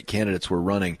legitimate candidates were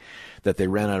running that they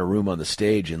ran out of room on the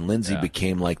stage, and Lindsey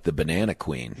became like the banana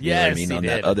queen. You know what I mean? On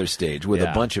that other stage with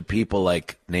a bunch of people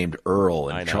like named Earl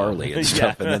and Charlie and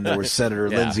stuff, and then there was Senator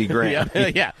Lindsey Graham.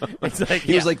 It's like,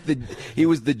 he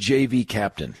was the JV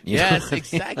captain. Yes,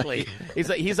 exactly.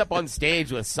 He's up on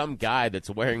stage with some guy that's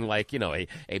wearing like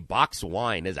a box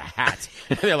wine as a hat.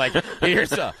 They're like,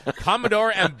 here's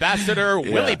Commodore Ambassador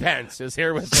Willie Pence is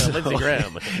here with Lindsey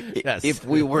Graham. Yes. If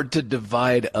we were to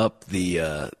divide up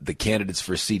the candidates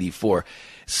for CD4,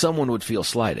 someone would feel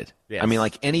slighted. Yes. I mean,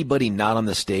 like anybody not on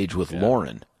the stage with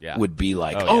Lauren would be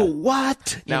like,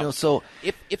 what? Now, so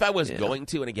if I was going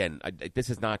to, and again, this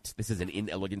is an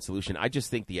inelegant solution. I just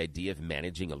think the idea of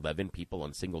managing 11 people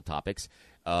on single topics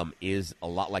is a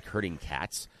lot like herding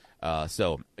cats.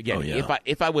 So again,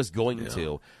 if I was going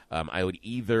to, I would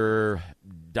either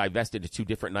divest into two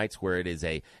different nights where it is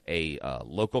a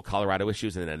local Colorado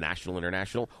issues and then a national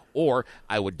international, or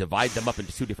I would divide them up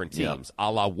into two different teams, a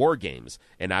la War Games,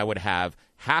 and I would have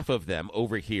half of them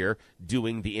over here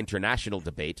doing the international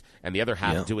debate and the other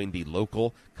half doing the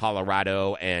local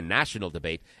Colorado and national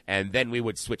debate, and then we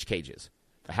would switch cages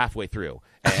halfway through.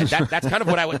 And that's kind of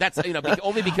what I would. That's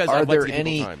only because I've liked to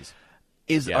see times.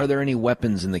 Are there any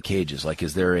weapons in the cages? Like,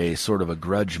 is there a sort of a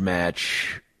grudge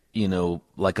match,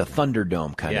 like a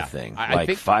Thunderdome kind of thing? I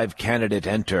think 5 candidates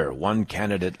enter, 1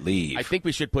 candidate leave. I think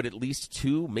we should put at least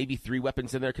 2, maybe 3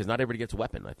 weapons in there because not everybody gets a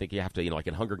weapon. I think you have to, like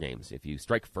in Hunger Games, if you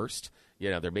strike first,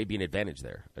 there may be an advantage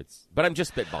there. But I'm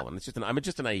just spitballing. I'm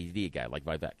just an idea guy like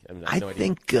Vivek.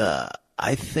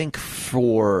 I think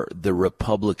for the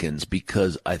Republicans,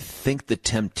 because I think the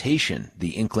temptation,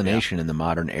 the inclination in the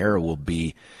modern era will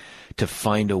be to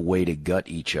find a way to gut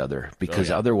each other,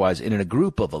 because otherwise, in a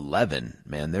group of 11,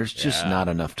 man, there's just not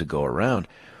enough to go around.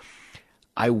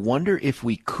 I wonder if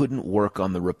we couldn't work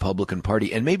on the Republican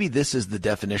Party, and maybe this is the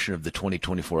definition of the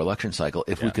 2024 election cycle,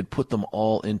 if we could put them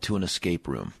all into an escape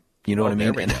room. You know what I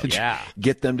mean? And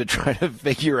get them to try to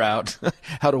figure out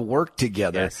how to work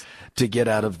together to get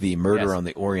out of the Murder on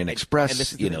the Orient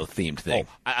Express, themed thing.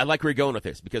 I like where you're going with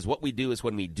this, because what we do is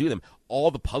when we do them, all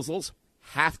the puzzles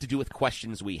have to do with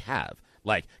questions we have.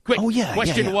 Like,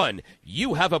 question 1,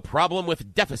 you have a problem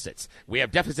with deficits. We have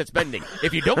deficit spending.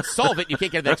 If you don't solve it, you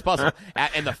can't get to the next puzzle.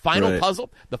 And the final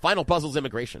puzzle is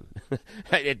immigration.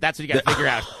 That's what you got to figure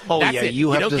out.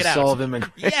 You have to solve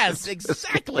immigration. Yes,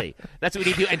 exactly. That's what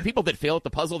we need to do. And people that fail at the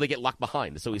puzzle, they get locked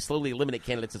behind. So we slowly eliminate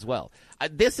candidates as well.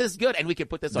 This is good, and we can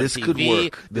put this on TV. This could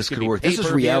work. This could work. This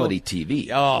is reality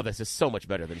TV. Oh, this is so much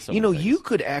better than so many things. You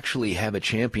could actually have a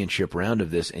championship round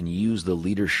of this and use the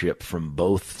leadership from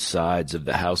both sides of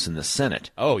the House and the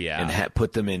Senate. Oh, yeah. And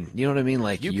put them in, you know what I mean?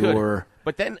 Like could.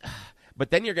 But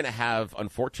then you're going to have,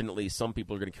 unfortunately, some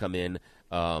people are going to come in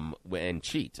and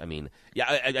cheat. I mean,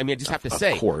 I just have to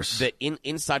say that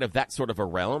inside of that sort of a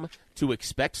realm, to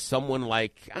expect someone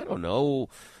like, I don't know,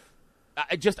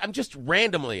 I'm just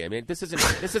randomly. I mean, this isn't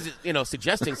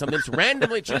suggesting something. It's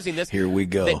randomly choosing this. Here we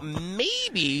go. That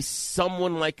maybe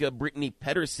someone like a Brittany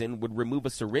Pedersen would remove a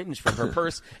syringe from her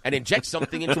purse and inject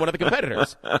something into one of the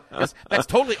competitors. That's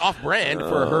totally off-brand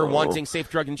for her wanting safe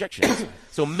drug injections.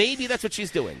 So maybe that's what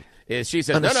she's doing. Is she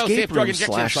says, no, safe drug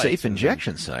injection site. Safe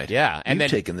injection site. Yeah. And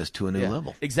You've taken this to a new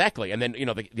level. Exactly. And then,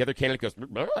 the other candidate goes,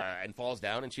 and falls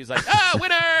down, and she's like,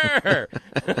 winner!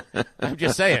 I'm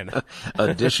just saying.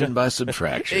 Addition by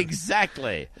subtraction.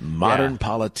 Exactly. Modern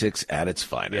politics at its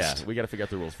finest. Yeah, we got to figure out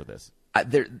the rules for this.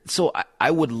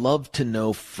 I would love to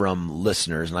know from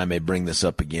listeners, and I may bring this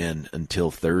up again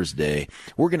until Thursday.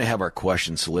 We're going to have our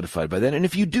questions solidified by then. And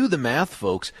if you do the math,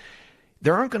 folks,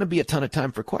 there aren't going to be a ton of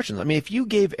time for questions. I mean, if you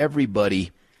gave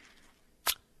everybody,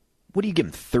 what do you give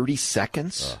them, 30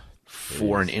 seconds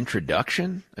for an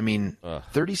introduction? I mean,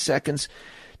 30 seconds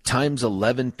times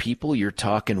 11 people, you're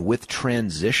talking with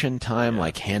transition time,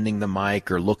 like handing the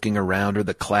mic or looking around or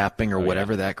the clapping or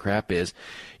whatever that crap is.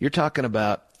 You're talking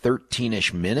about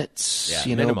 13-ish minutes,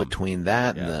 minimum. Between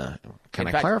that and the... Can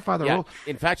I clarify the rule?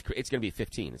 In fact, it's going to be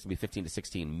 15. It's going to be 15 to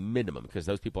 16 minimum, because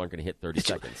those people aren't going to hit 30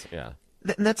 seconds. Yeah.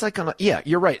 And that's like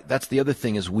you're right. That's the other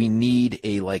thing, is we need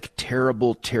a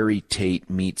terrible Terry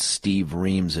Tate meets Steve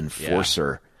Reams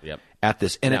enforcer at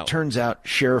this. And it turns out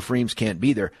Sheriff Reams can't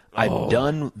be there. I've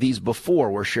done these before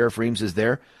where Sheriff Reams is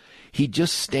there. He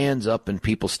just stands up and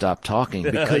people stop talking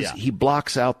because he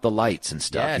blocks out the lights and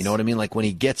stuff. Yes. You know what I mean? Like when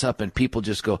he gets up and people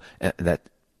just go, and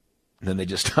then they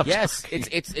just stop talking.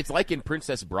 It's like in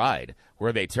Princess Bride,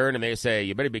 where they turn and they say,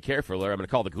 you better be careful or I'm going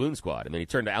to call the Goon Squad. And then you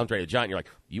turn to Andre the Giant and you're like,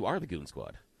 you are the Goon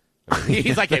Squad. I mean,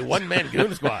 he's like a one-man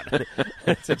Goon Squad.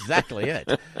 That's exactly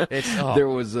it. There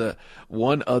was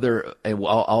one other, and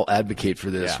I'll advocate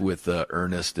for this with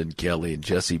Ernest and Kelly and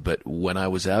Jesse, but when I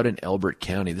was out in Elbert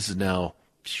County, this is now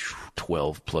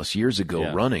 12 plus years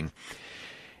ago running,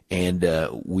 and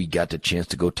we got the chance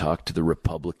to go talk to the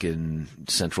Republican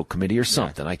Central Committee or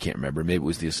something. I can't remember. Maybe it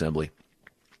was the Assembly.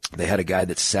 They had a guy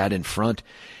that sat in front,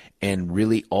 and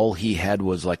really all he had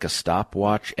was like a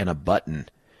stopwatch and a button.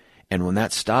 And when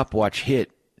that stopwatch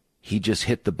hit, he just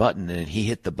hit the button, and he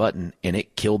hit the button, and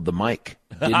it killed the mic.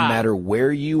 Didn't matter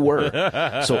where you were.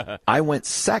 So I went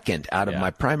second out of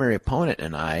my primary opponent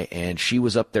and she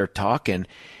was up there talking,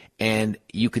 and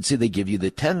you could see they give you the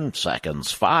 10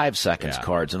 seconds, 5 seconds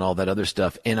cards and all that other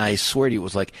stuff. And I swear to you, it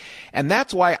was like, and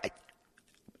that's why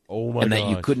that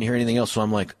you couldn't hear anything else. So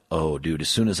I'm like, oh, dude, as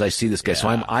soon as I see this guy, so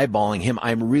I'm eyeballing him.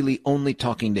 I'm really only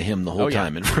talking to him the whole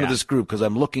time in front of this group because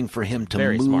I'm looking for him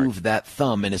to move that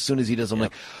thumb. And as soon as he does, I'm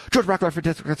like, George Brockler for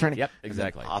district attorney. Yep,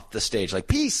 exactly. Off the stage, like,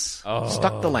 peace.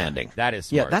 Stuck the landing. That is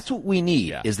smart. Yeah, that's what we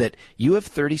need is that you have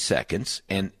 30 seconds,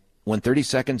 and when 30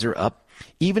 seconds are up,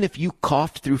 even if you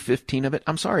coughed through 15 of it,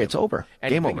 I'm sorry, it's over.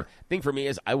 Game over. Thing for me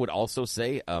is I would also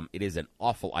say it is an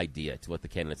awful idea to let the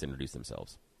candidates introduce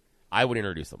themselves. I would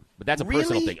introduce them, but that's a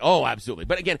personal thing. Oh, absolutely.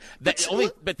 But again, the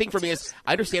thing for me is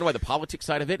I understand why the politics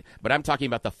side of it, but I'm talking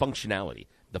about the functionality.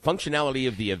 The functionality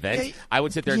of the event. I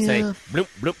would sit there and say, bloop,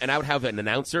 bloop, and I would have an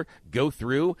announcer go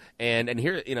through, and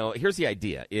here, here's the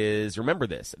idea is, remember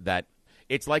this, that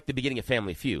it's like the beginning of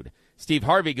Family Feud. Steve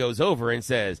Harvey goes over and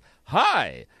says,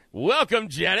 hi, welcome,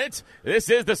 Janet. This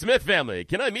is the Smith family.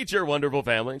 Can I meet your wonderful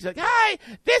family? And she's like, hi,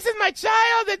 this is my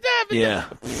child. Yeah.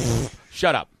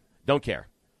 Shut up. Don't care.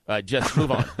 Just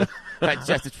move on.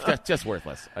 just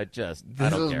worthless. I don't care.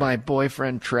 This is my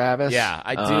boyfriend, Travis. Yeah,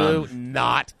 I do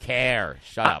not care.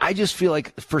 Shut up. I just feel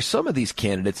like for some of these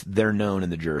candidates, they're known in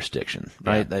the jurisdiction,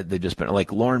 right? Yeah. They've just been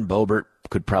like Lauren Boebert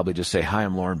could probably just say, hi,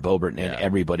 I'm Lauren Boebert, and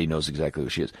everybody knows exactly who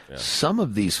she is. Yeah. Some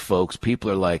of these folks, people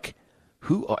are like,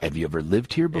 who have you ever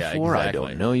lived here before? Yeah, exactly. I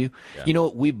don't know you. Yeah. You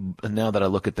know, now that I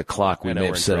look at the clock, we may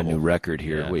have set a new record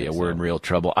here. Yeah, we're in real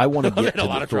trouble. I want to get to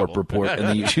the Thorpe Report and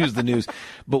then you choose the news,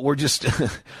 but we're just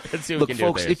look,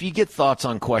 folks. If you get thoughts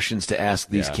on questions to ask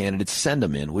these candidates, send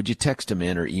them in. Would you text them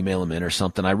in or email them in or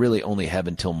something? I really only have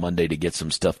until Monday to get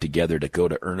some stuff together to go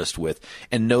to Ernest with,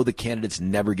 and know the candidates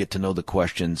never get to know the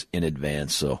questions in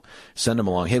advance. So send them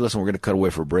along. Hey, listen, we're going to cut away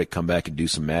for a break. Come back and do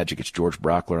some magic. It's George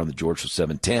Brockler on the George Show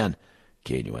 710.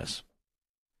 KNUS.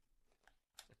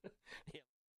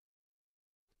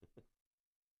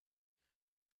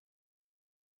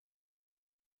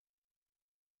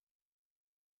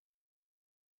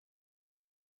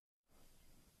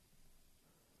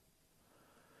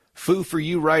 Foo for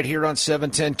you right here on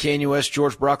 710 KNUS.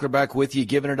 George Brockler back with you,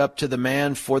 giving it up to the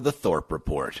man for the Thorpe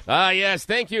Report. Yes,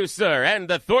 thank you, sir. And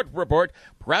the Thorpe Report,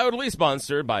 proudly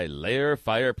sponsored by Lair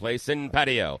Fireplace and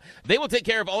Patio. They will take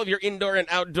care of all of your indoor and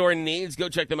outdoor needs. Go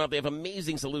check them out. They have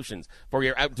amazing solutions for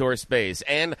your outdoor space.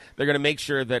 And they're going to make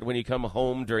sure that when you come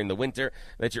home during the winter,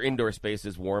 that your indoor space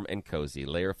is warm and cozy.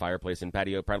 Lair Fireplace and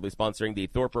Patio, proudly sponsoring the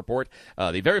Thorpe Report.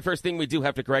 The very first thing we do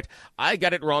have to correct, I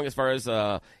got it wrong as far as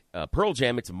Pearl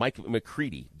Jam. It's Mike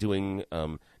McCready doing,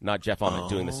 not Jeff Ament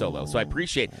doing the solo. So I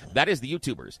appreciate that is the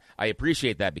YouTubers. I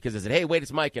appreciate that because I said, hey, wait,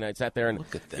 it's Mike, and I sat there and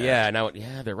look at that. Yeah,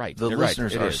 they're right. The they're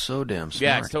listeners right. are so damn smart.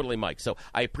 Yeah, it's totally Mike. So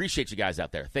I appreciate you guys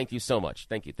out there. Thank you so much.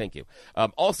 Thank you.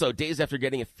 Also, days after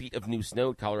getting a feet of new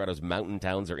snow, Colorado's mountain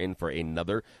towns are in for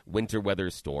another winter weather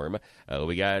storm.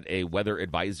 We got a weather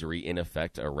advisory in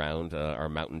effect around our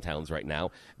mountain towns right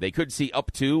now. They could see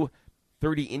up to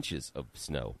 30 inches of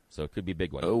snow, so it could be a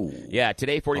big one. Oh. Yeah,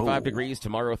 today 45 degrees,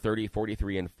 tomorrow 30,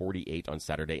 43, and 48 on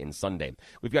Saturday and Sunday.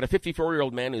 We've got a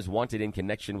 54-year-old man who's wanted in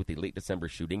connection with the late December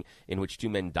shooting in which 2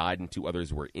 men died and 2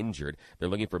 others were injured. They're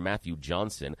looking for Matthew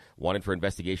Johnson, wanted for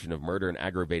investigation of murder and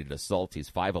aggravated assault.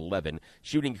 He's 5'11".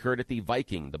 Shooting occurred at the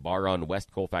Viking, the bar on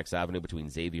West Colfax Avenue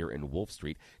between Xavier and Wolf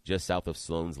Street, just south of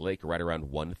Sloan's Lake, right around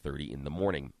 1:30 in the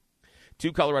morning.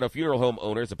 2 Colorado funeral home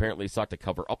owners apparently sought to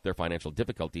cover up their financial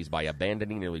difficulties by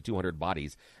abandoning nearly 200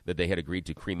 bodies that they had agreed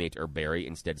to cremate or bury,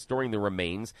 instead storing the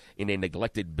remains in a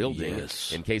neglected building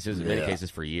in many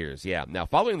cases for years. Yeah. Now,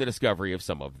 following the discovery of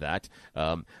some of that,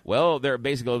 they're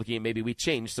basically looking at maybe we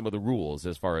change some of the rules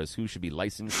as far as who should be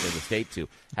licensed in the state to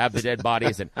have the dead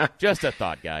bodies. And just a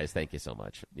thought, guys. Thank you so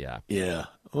much. Yeah. Yeah.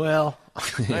 Well,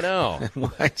 I know.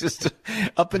 I just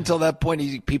up until that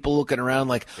point, people looking around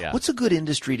like, what's a good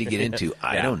industry to get into?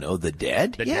 I don't know. The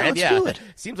dead? Let's do it.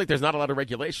 Seems like there's not a lot of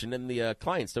regulation, and the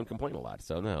clients don't complain a lot.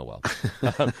 So, no, well.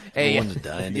 No one's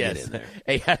dying to get in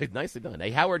there. Nicely done.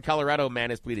 A Howard, Colorado man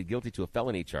has pleaded guilty to a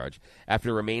felony charge after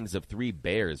the remains of 3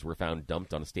 bears were found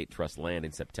dumped on state trust land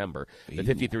in September. The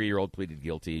 53-year-old pleaded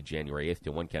guilty January 8th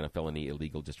to 1 count of felony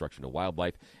illegal destruction of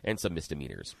wildlife and some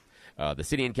misdemeanors. The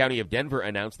city and county of Denver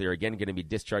announced they're again going to be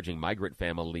discharging migrant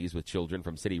families with children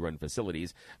from city-run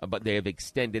facilities, but they have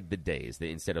extended the days.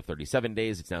 Instead of 37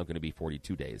 days, it's now going to be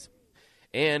 42 days.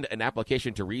 And an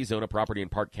application to rezone a property in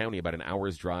Park County about an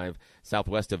hour's drive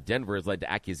southwest of Denver has led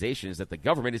to accusations that the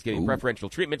government is giving preferential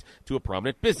treatment to a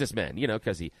prominent businessman,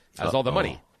 because he has all the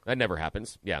money. That never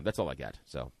happens. Yeah, that's all I got.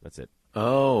 So that's it.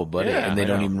 Oh, buddy. Yeah, and they I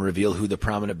don't know. even reveal who the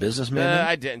prominent businessman is?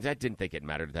 I didn't think it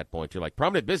mattered at that point. You're like,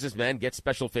 prominent businessman gets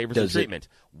special favors and treatment.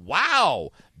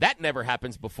 Wow! That never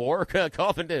happens before.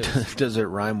 Call the news. Does it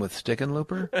rhyme with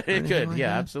Stickenlooper? It could. Like yeah,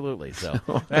 that? absolutely. So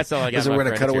that's all I got. So my we're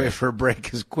going to cut friends away here. for a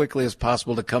break as quickly as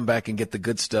possible to come back and get the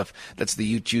good stuff. That's the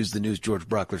You Choose the News. George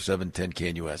Brockler, 710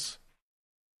 KNUS.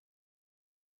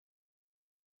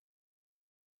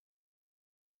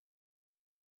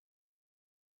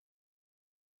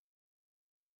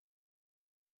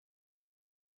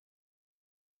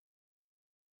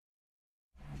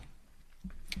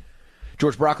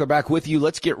 George Brockler back with you.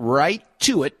 Let's get right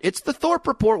to it. It's the Thorpe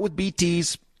Report with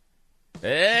BT's.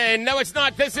 Hey, no, it's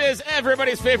not. This is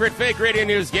everybody's favorite fake radio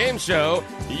news game show.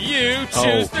 You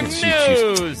choose the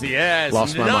news. Yes.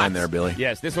 Lost my mind there, Billy.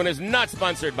 Yes, this one is not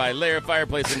sponsored by Lair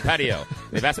Fireplace and Patio.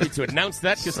 They've asked me to announce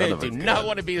that because they do not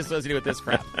want to be associated with this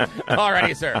crap.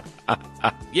 Alrighty, sir.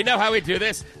 You know how we do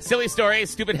this. Silly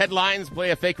stories, stupid headlines, play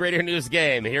a fake radio news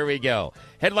game. Here we go.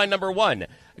 Headline number 1,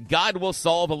 God will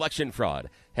solve election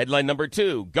fraud. Headline number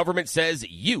 2, government says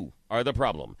you are the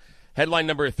problem. Headline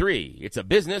number 3, it's a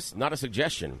business, not a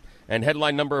suggestion. And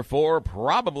headline number 4,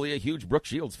 probably a huge Brooke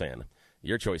Shields fan.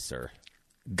 Your choice, sir.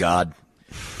 God.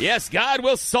 Yes, God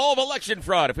will solve election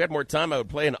fraud. If we had more time, I would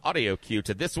play an audio cue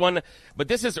to this one. But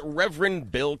this is Reverend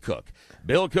Bill Cook.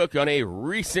 Bill Cook, on a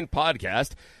recent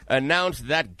podcast, announced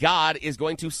that God is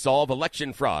going to solve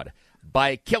election fraud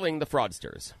by killing the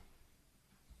fraudsters.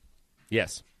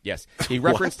 Yes. He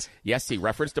referenced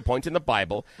a point in the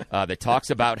Bible that talks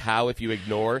about how if you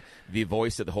ignore the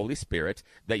voice of the Holy Spirit,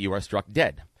 that you are struck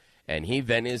dead. And he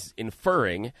then is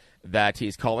inferring that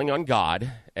he's calling on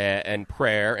God and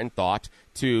prayer and thought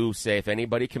to say if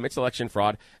anybody commits election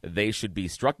fraud, they should be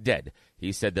struck dead.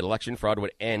 He said that election fraud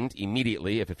would end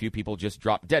immediately if a few people just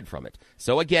dropped dead from it.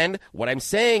 So again, what I'm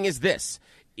saying is this.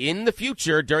 In the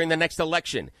future, during the next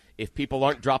election, if people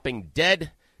aren't dropping dead,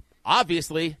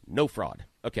 obviously, no fraud.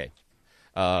 Okay.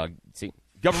 See,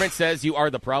 government says you are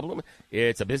the problem.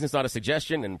 It's a business, not a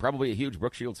suggestion, and probably a huge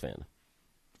Brooke Shields fan.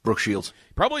 Brooke Shields.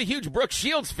 Probably a huge Brooke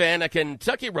Shields fan. A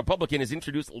Kentucky Republican has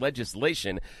introduced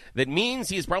legislation that means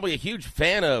he's probably a huge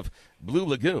fan of Blue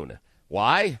Lagoon.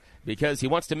 Why? Because he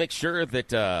wants to make sure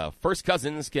that first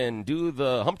cousins can do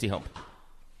the Humpty Hump.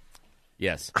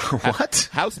 Yes. What?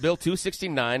 House Bill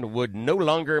 269 would no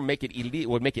longer make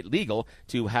it legal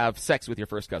to have sex with your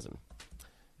first cousin.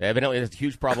 Evidently, it's a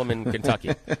huge problem in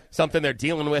Kentucky. Something they're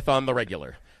dealing with on the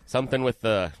regular. Something with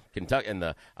the Kentucky and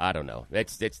the I don't know.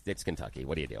 It's Kentucky.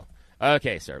 What do you do?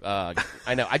 Okay, sir.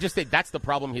 I know. I just think that's the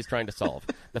problem he's trying to solve.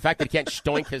 The fact that he can't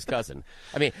stoink his cousin.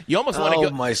 I mean, you almost want to go.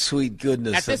 Oh, my sweet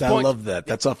goodness. At this I point, love that.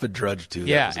 That's off a Drudge, too.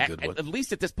 Yeah, that was a good one. at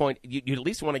least at this point, you at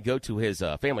least want to go to his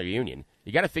family reunion.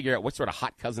 You got to figure out what sort of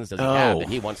hot cousins does he have that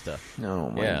he wants to.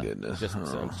 Oh, my goodness. It's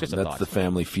just a That's thought. the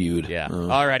family feud. Yeah.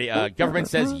 Alrighty. Government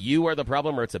says you are the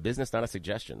problem, or it's a business, not a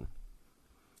suggestion.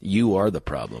 You are the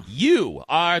problem. You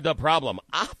are the problem.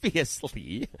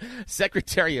 Obviously,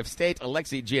 Secretary of State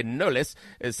Alexei Giannoulis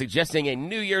is suggesting a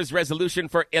New Year's resolution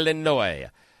for Illinois.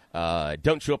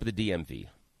 Don't show up at the DMV.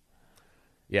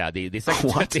 Yeah,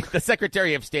 the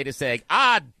Secretary of State is saying,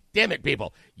 damn it,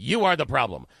 people, you are the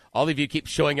problem. All of you keep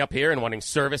showing up here and wanting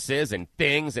services and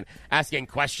things and asking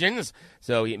questions.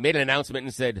 So he made an announcement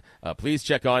and said, please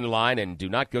check online and do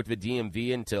not go to the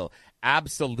DMV until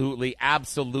absolutely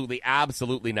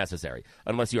necessary.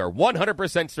 Unless you are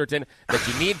 100% certain that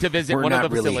you need to visit one of the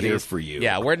facilities. We're not really here for you.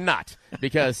 Yeah, we're not.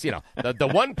 Because, the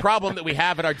one problem that we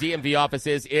have at our DMV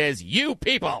offices is you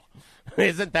people.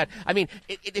 Isn't that? I mean,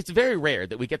 it's very rare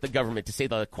that we get the government to say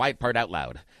the quiet part out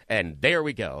loud. And there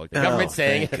we go. The government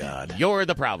saying, you're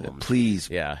the problem. Please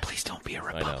don't be a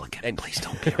Republican. Please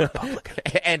don't be a Republican.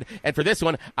 and for this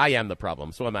one, I am the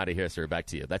problem. So I'm out of here, sir. Back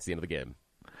to you. That's the end of the game.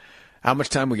 How much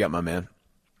time we got, my man?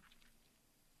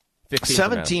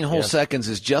 17 whole seconds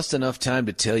is just enough time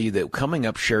to tell you that coming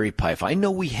up, Sherry Pife. I know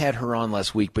we had her on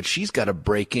last week, but she's got a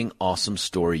breaking, awesome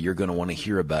story. You're going to want to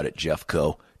hear about it, Jeff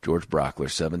Coe. George Brockler,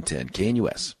 710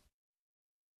 KNUS.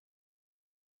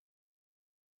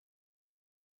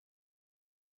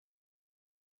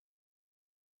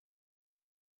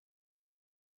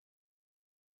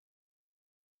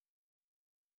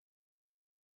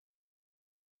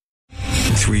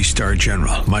 Three-star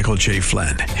General Michael J.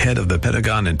 Flynn, head of the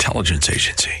Pentagon Intelligence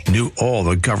Agency, knew all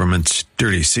the government's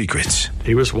dirty secrets.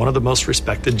 He was one of the most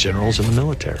respected generals in the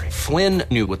military. Flynn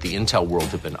knew what the intel world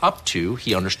had been up to.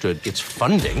 He understood its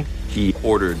funding. He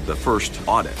ordered the first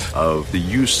audit of the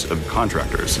use of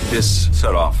contractors. This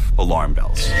set off alarm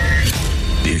bells.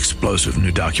 The explosive new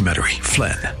documentary,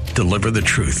 Flynn, Deliver the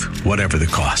Truth, Whatever the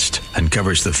Cost,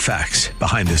 uncovers the facts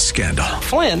behind this scandal.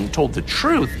 Flynn told the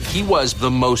truth. He was the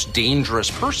most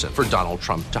dangerous person for Donald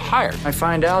Trump to hire. I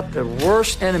find out the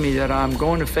worst enemy that I'm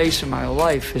going to face in my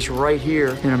life is right here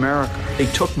in America. They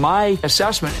took my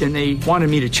assessment and they wanted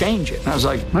me to change it. And I was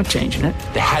like, I'm not changing it.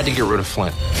 They had to get rid of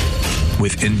Flynn.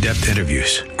 With in-depth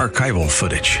interviews, archival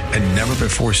footage, and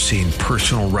never-before-seen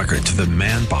personal records of the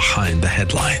man behind the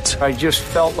headlines. I just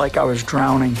felt like I was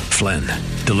drowning. Flynn,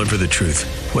 Deliver the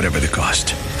Truth, Whatever the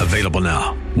Cost. Available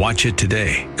now. Watch it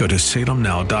today. Go to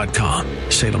salemnow.com.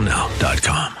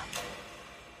 salemnow.com.